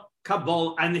tefillah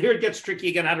kabol. And here it gets tricky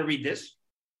again how to read this.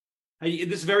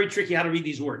 This is very tricky how to read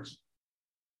these words.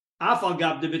 Afal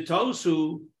gav de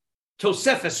b'to'usu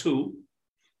tosefesu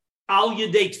al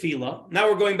yedei tefillah. Now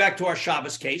we're going back to our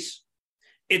Shabbos case.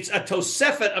 It's a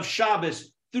tosefet of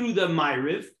Shabbos through the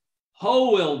Ma'ariv.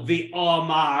 Hoel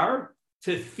v'omar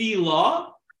tefillah.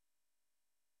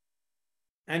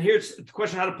 And here's the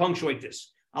question how to punctuate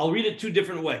this. I'll read it two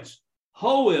different ways.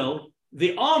 Hoel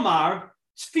v'omar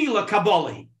tefillah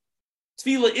kabbalah.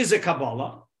 Tefillah is a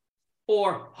Kabbalah.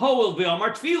 Or Hoel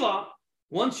v'omar tefillah.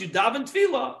 Once you daven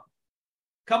tefillah,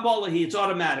 Kabbalah, it's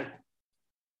automatic.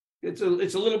 It's a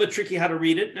little bit tricky how to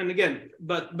read it. And again,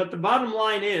 but the bottom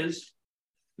line is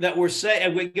that we're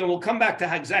saying, and we'll come back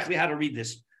to exactly how to read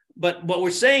this. But what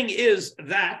we're saying is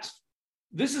that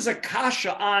this is a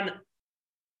kasha on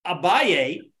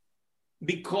Abaye,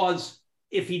 because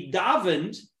if he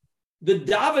davened, the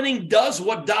davening does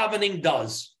what davening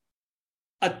does.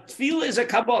 A tefillah is a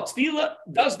kabbalah. Tefillah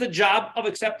does the job of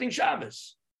accepting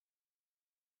Shabbos.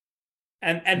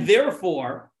 And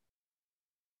therefore,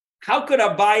 how could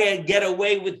Abaye get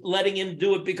away with letting him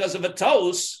do it because of a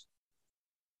tos?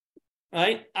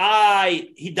 Right?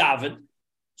 He davened.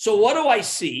 So what do I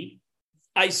see?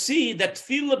 I see that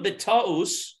tefillah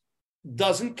b'tos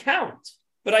doesn't count.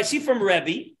 But I see from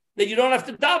Rebbe that you don't have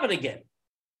to daven again.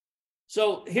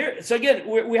 So again,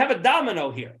 we have a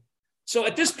domino here. So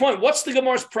at this point, what's the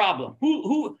Gemara's problem?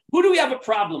 Who do we have a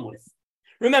problem with?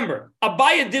 Remember,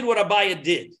 Abaye did what Abaye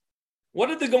did. What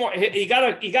did the Gemara? You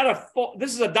gotta.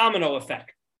 This is a domino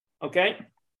effect, okay?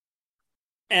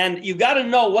 And you got to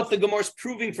know what the Gemara is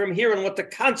proving from here and what the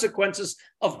consequences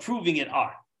of proving it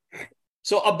are.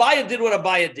 So Abaye did what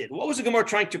Abaye did. What was the Gemara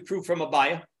trying to prove from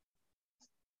Abaye?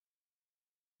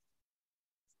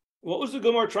 What was the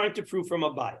Gemara trying to prove from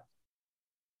Abaye?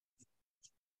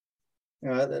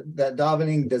 That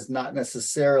davening does not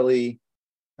necessarily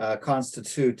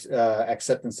constitute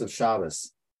acceptance of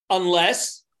Shabbos.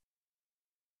 Unless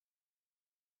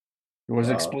there was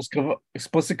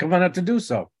explicit kavanah to do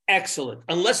so. Excellent.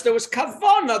 Unless there was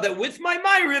kavanah that with my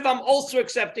Ma'ariv, I'm also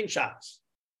accepting Shabbos.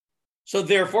 So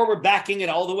therefore, we're backing it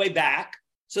all the way back.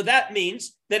 So that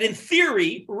means that in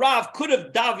theory, Rav could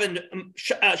have davened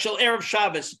Shel Erev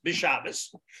Shabbos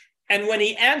b'Shabbos. And when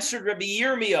he answered Rabbi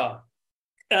Yirmiyah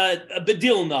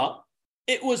Bedilna,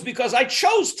 it was because I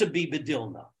chose to be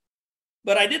Bedilna.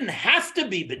 But I didn't have to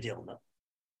be Bedilna.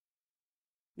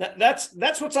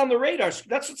 That's what's on the radar.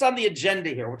 That's what's on the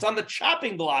agenda here. What's on the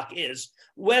chopping block is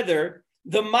whether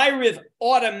the Ma'ariv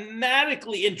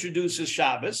automatically introduces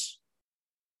Shabbos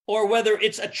or whether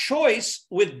it's a choice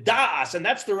with Da'as, and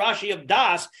that's the Rashi of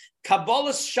Da'as,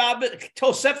 Kabbalah Shabbos,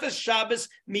 Tosefes Shabbos,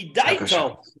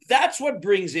 Midaito. That's what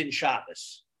brings in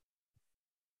Shabbos.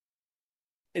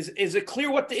 Is it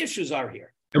clear what the issues are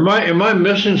here? Am I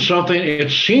missing something? It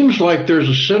seems like there's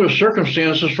a set of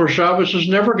circumstances where Shabbos is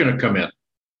never going to come in.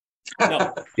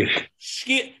 No,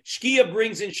 Shkia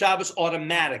brings in Shabbos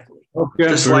automatically. Okay,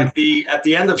 just like at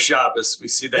the end of Shabbos, we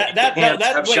see that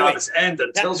Shabbos end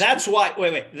until. That's why.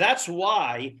 That's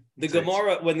why the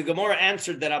Gemara, when the Gemara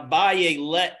answered that Abaye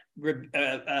let Rav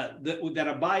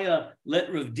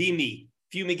Dimi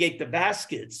fumigate the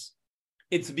baskets,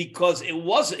 it's because he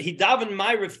davened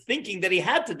Ma'ariv thinking that he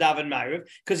had to daven Ma'ariv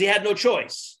because he had no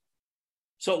choice.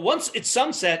 So once it's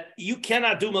sunset, you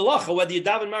cannot do malacha whether you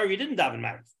daven Ma'ariv or you didn't daven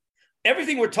Ma'ariv.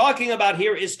 Everything we're talking about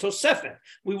here is Tosefet.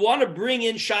 We want to bring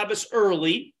in Shabbos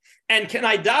early. And can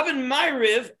I daven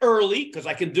Ma'ariv early, because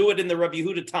I can do it in the Rabbi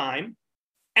Yehuda time,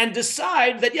 and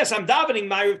decide that, yes, I'm davening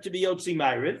Ma'ariv to be Yotzi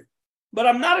Ma'ariv, but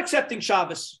I'm not accepting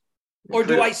Shabbos. Or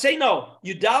do I say, no,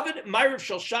 you daven Ma'ariv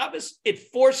Shel Shabbos, it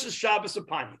forces Shabbos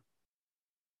upon you.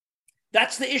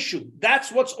 That's the issue.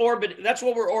 That's what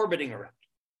we're orbiting around.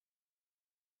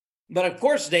 But of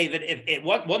course, David, if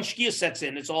once Shkia sets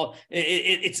in,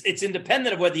 it's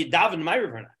independent of whether you daven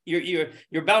Ma'ariv or not.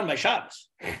 You're bound by Shabbos.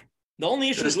 The only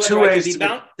issue is whether I can be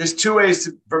bound. There's two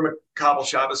ways for Makabel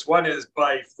Shabbos. One is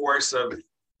by force of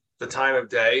the time of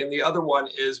day, and the other one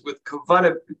is with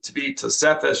kavanah to be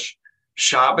Tosefes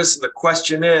Shabbos. And the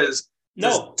question is,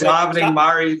 davening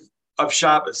Ma'ariv of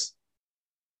Shabbos?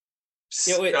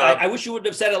 I wish you wouldn't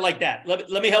have said it like that.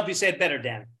 Let me help you say it better,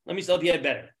 Dan. Let me help you it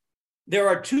better. There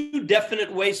are two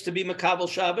definite ways to be Makabel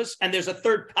Shabbos, and there's a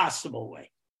third possible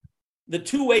way. The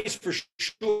two ways for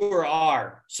sure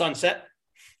are sunset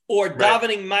or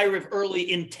davening Ma'ariv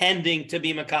early intending to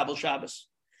be Makabel Shabbos.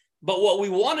 But what we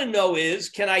want to know is,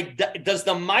 does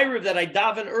the Ma'ariv that I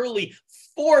daven early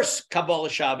force Kabbalah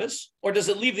Shabbos, or does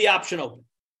it leave the option open?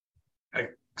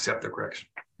 accept the correction.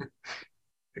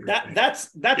 That's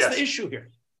yes. The issue here.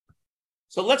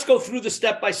 So let's go through the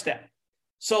step by step.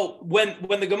 So when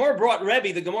the Gemara brought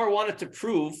Rebbe, the Gemara wanted to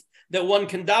prove that one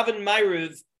can daven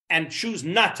Ma'ariv and choose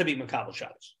not to be Makabel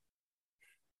Shabbos.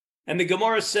 And the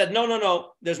Gemara said,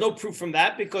 no, there's no proof from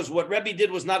that because what Rebbe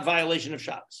did was not violation of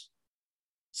Shabbos.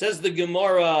 Says the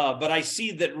Gemara, but I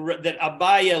see that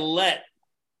Abaya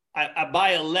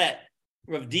let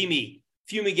Rav Dimi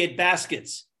fumigate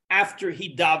baskets after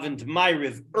he davened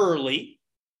Ma'ariv early.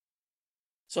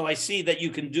 So I see that you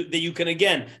can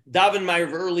again daven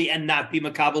Ma'ariv early and not be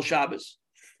Makabel Shabbos.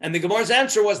 And the Gemara's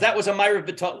answer was that was a Ma'ariv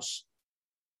B'tos.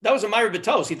 That was a Ma'ariv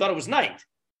B'tos. He thought it was night.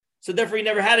 So therefore he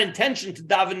never had intention to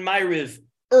daven Ma'ariv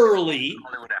early.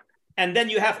 And then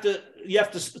you have to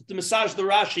massage the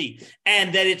Rashi,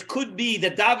 and that it could be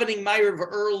that davening Ma'ariv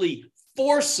early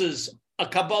forces a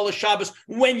Kabbalah Shabbos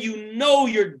when you know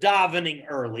you're davening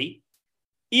early,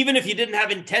 even if you didn't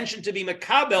have intention to be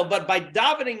Makabel, but by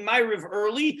davening Ma'ariv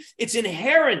early, it's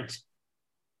inherent.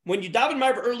 When you daven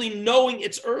Ma'ariv early, knowing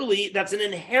it's early, that's an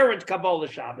inherent Kabbalah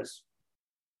Shabbos.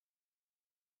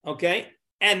 Okay?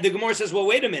 And the Gemara says, well,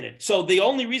 wait a minute. So the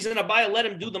only reason Abaya let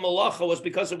him do the malacha was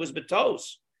because it was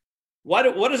betos.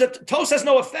 What is it? Tos has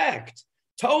no effect.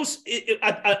 Tos,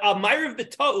 a Ma'ariv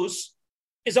betos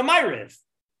is a Ma'ariv.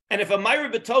 And if a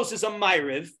Ma'ariv betos is a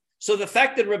Ma'ariv, so the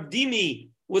fact that Rab Dimi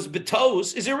was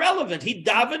betos is irrelevant. He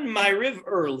davened Ma'ariv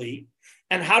early.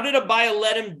 And how did Abaya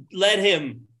let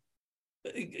him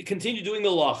continue doing the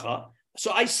lacha?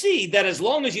 So I see that as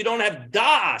long as you don't have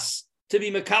das to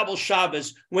be Makabel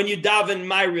Shabbos when you daven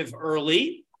Ma'ariv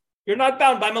early, you're not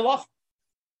bound by malacha.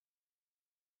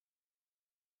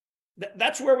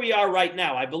 That's where we are right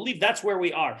now. I believe that's where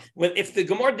we are. If the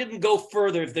Gemara didn't go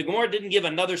further, if the Gemara didn't give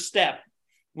another step,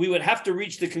 we would have to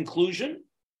reach the conclusion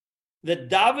that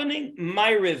davening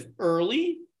Ma'ariv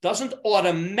early doesn't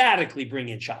automatically bring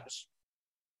in Shabbos.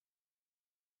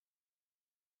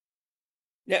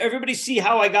 Now, everybody see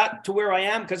how I got to where I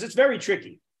am? Because it's very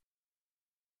tricky.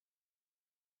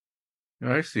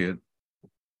 I see it.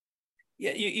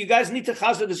 Yeah, you guys need to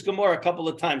chazir this Gemara a couple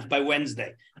of times by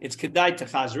Wednesday. It's kedai to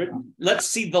chazir it. Let's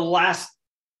see the last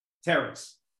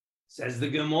teretz. Says the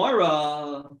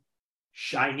Gemara,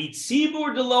 Shiny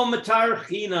tzibur de lo matar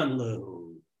chinan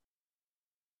lu.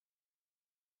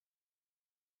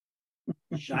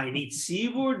 Shiny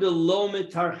tzibur de lo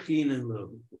matar chinan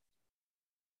lu.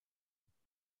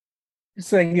 You're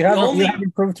saying you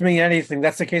haven't proved to me anything.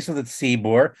 That's the case with the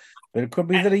tzibur. But it could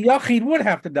be that a yachid would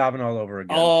have to daven all over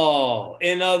again. Oh,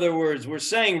 in other words, we're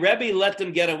saying Rebbe let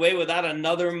them get away without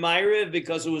another Ma'ariv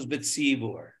because it was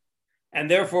B'tzibur. And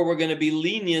therefore, we're going to be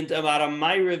lenient about a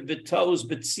Ma'ariv B'tos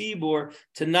B'tzibur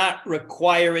to not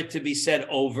require it to be said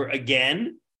over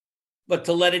again, but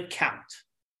to let it count.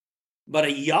 But a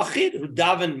yachid who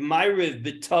davened Ma'ariv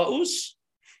B'tos,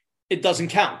 it doesn't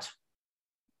count.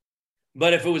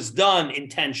 But if it was done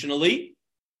intentionally,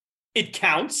 it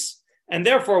counts. And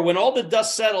therefore, when all the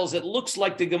dust settles, it looks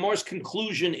like the Gemara's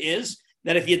conclusion is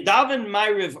that if you daven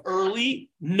Ma'ariv early,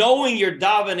 knowing you're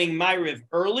davening Ma'ariv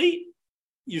early,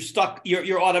 you're stuck.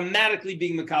 You're automatically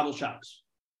being Makabel Shabbos.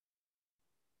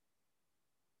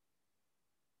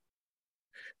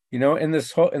 You know, in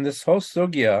this whole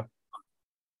sugya,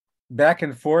 back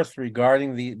and forth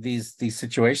regarding these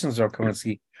situations,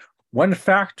 Kaminsky, one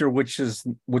factor which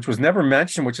was never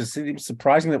mentioned, which is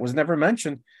surprising that was never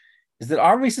mentioned, is that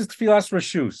Arvis is Tfilas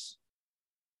Rashus.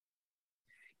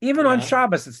 Even on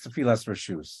Shabbos, it's Tfilas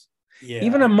Rashus. Yeah.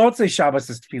 Even on Motzei Shabbos,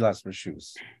 it's Tfilas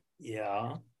Rashus.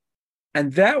 Yeah.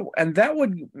 And that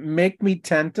would make me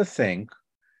tend to think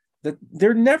that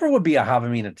there never would be a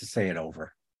Havamina to say it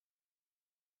over.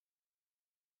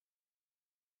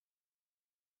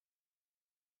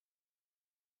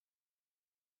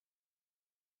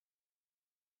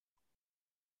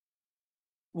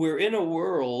 We're in a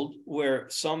world where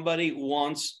somebody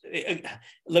wants.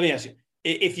 Let me ask you: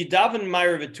 if you daven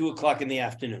Ma'ariv at 2:00 in the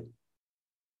afternoon,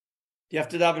 do you have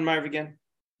to daven Ma'ariv again?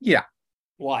 Yeah.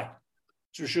 Why?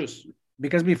 It's reshus.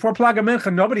 Because before Plaga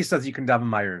Mincha, nobody says you can daven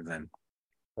Ma'ariv then.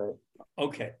 Right.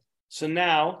 Okay. So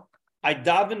now I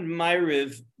davened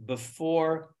Ma'ariv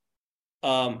before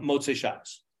Motzei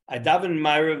Shabbos. I davened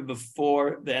Ma'ariv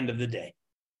before the end of the day.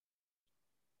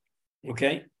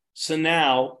 Okay. So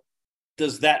now,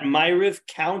 does that Ma'ariv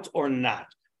count or not?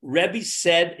 Rebbe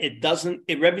said it doesn't.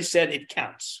 Rebbe said it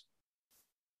counts.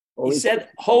 He said,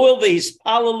 "Hoel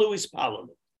v'hispalalu hispalalu."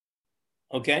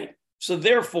 Okay, so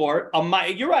therefore,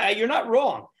 you're right. You're not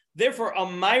wrong. Therefore, a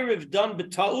Ma'ariv done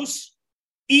b'taus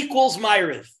equals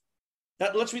Ma'ariv.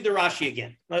 Let's read the Rashi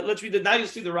again. Let's read now. You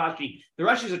see the Rashi. The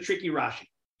Rashi is a tricky Rashi.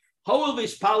 Hoel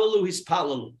v'hispalalu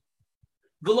hispalalu.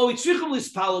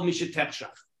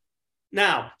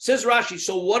 Now, says Rashi,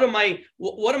 so what am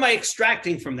I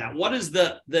extracting from that? What is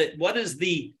the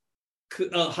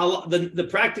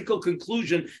practical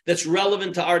conclusion that's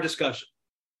relevant to our discussion?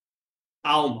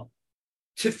 Alma.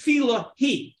 Tefillah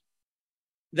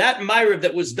that Ma'ariv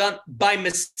that was done by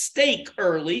mistake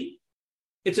early,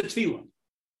 it's a tefillah.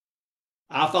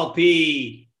 Afal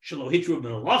pi shelo hitru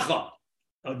b'melacha.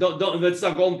 Let's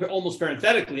not go almost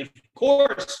parenthetically. Of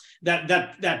course, that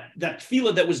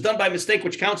tefillah that was done by mistake,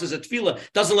 which counts as a tefillah,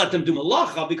 doesn't let them do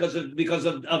malacha because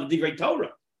of the great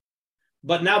Torah.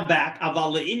 But now back,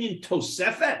 aval le'inyan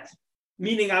tosefet,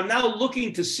 meaning I'm now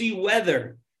looking to see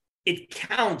whether it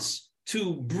counts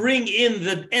to bring in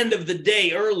the end of the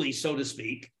day early, so to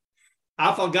speak.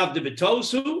 Afal gav de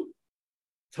betosu,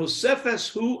 tosefes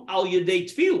hu al yedei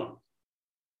tefillah.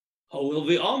 Ho'il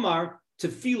v'omar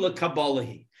tefillah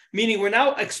kabalahi. Meaning we're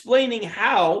now explaining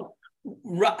how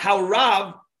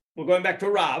Rav, we're going back to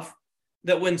Rav,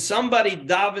 that when somebody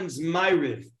davens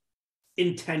Ma'ariv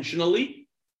intentionally,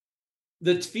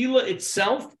 the tefillah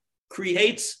itself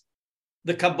creates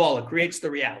the Kabbalah, creates the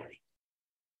reality.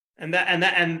 And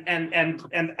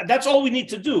that's all we need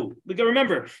to do. Because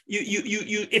remember,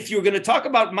 you if you're going to talk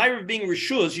about Ma'ariv being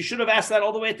reshus, you should have asked that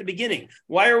all the way at the beginning.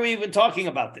 Why are we even talking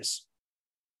about this?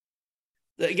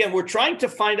 Again, we're trying to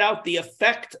find out the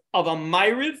effect of a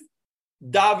Ma'ariv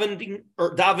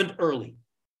davened early.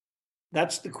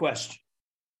 That's the question.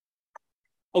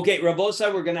 Okay,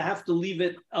 Rabosai, we're going to have to leave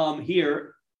it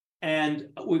here, and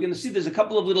we're going to see there's a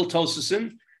couple of little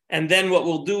tosasim. And then what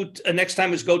we'll do next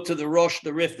time is go to the Rosh,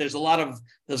 the Rif. There's a lot of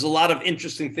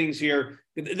interesting things here.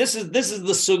 This is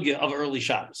the sugya of early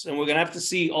Shabbos, and we're going to have to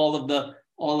see all of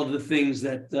the things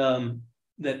that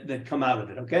come out of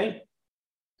it. Okay.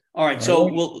 All right.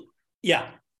 So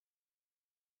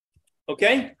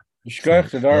Okay. Just 1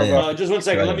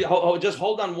 second. Let me just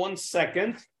hold on 1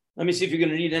 second. Let me see if you're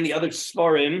going to need any other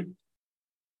svarim.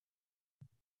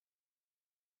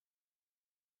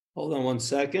 Hold on 1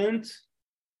 second.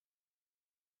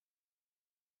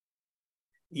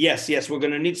 Yes, we're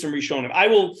going to need some Rishonim. I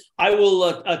will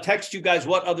text you guys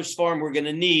what other svarim we're going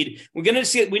to need. We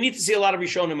need to see a lot of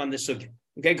Rishonim on this sugya.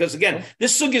 Okay, because again,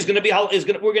 this sugya is going to be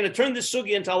we're going to turn this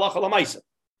sugya into halacha l'maisa.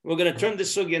 We're going to turn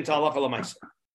this sugya into halacha l'maisa.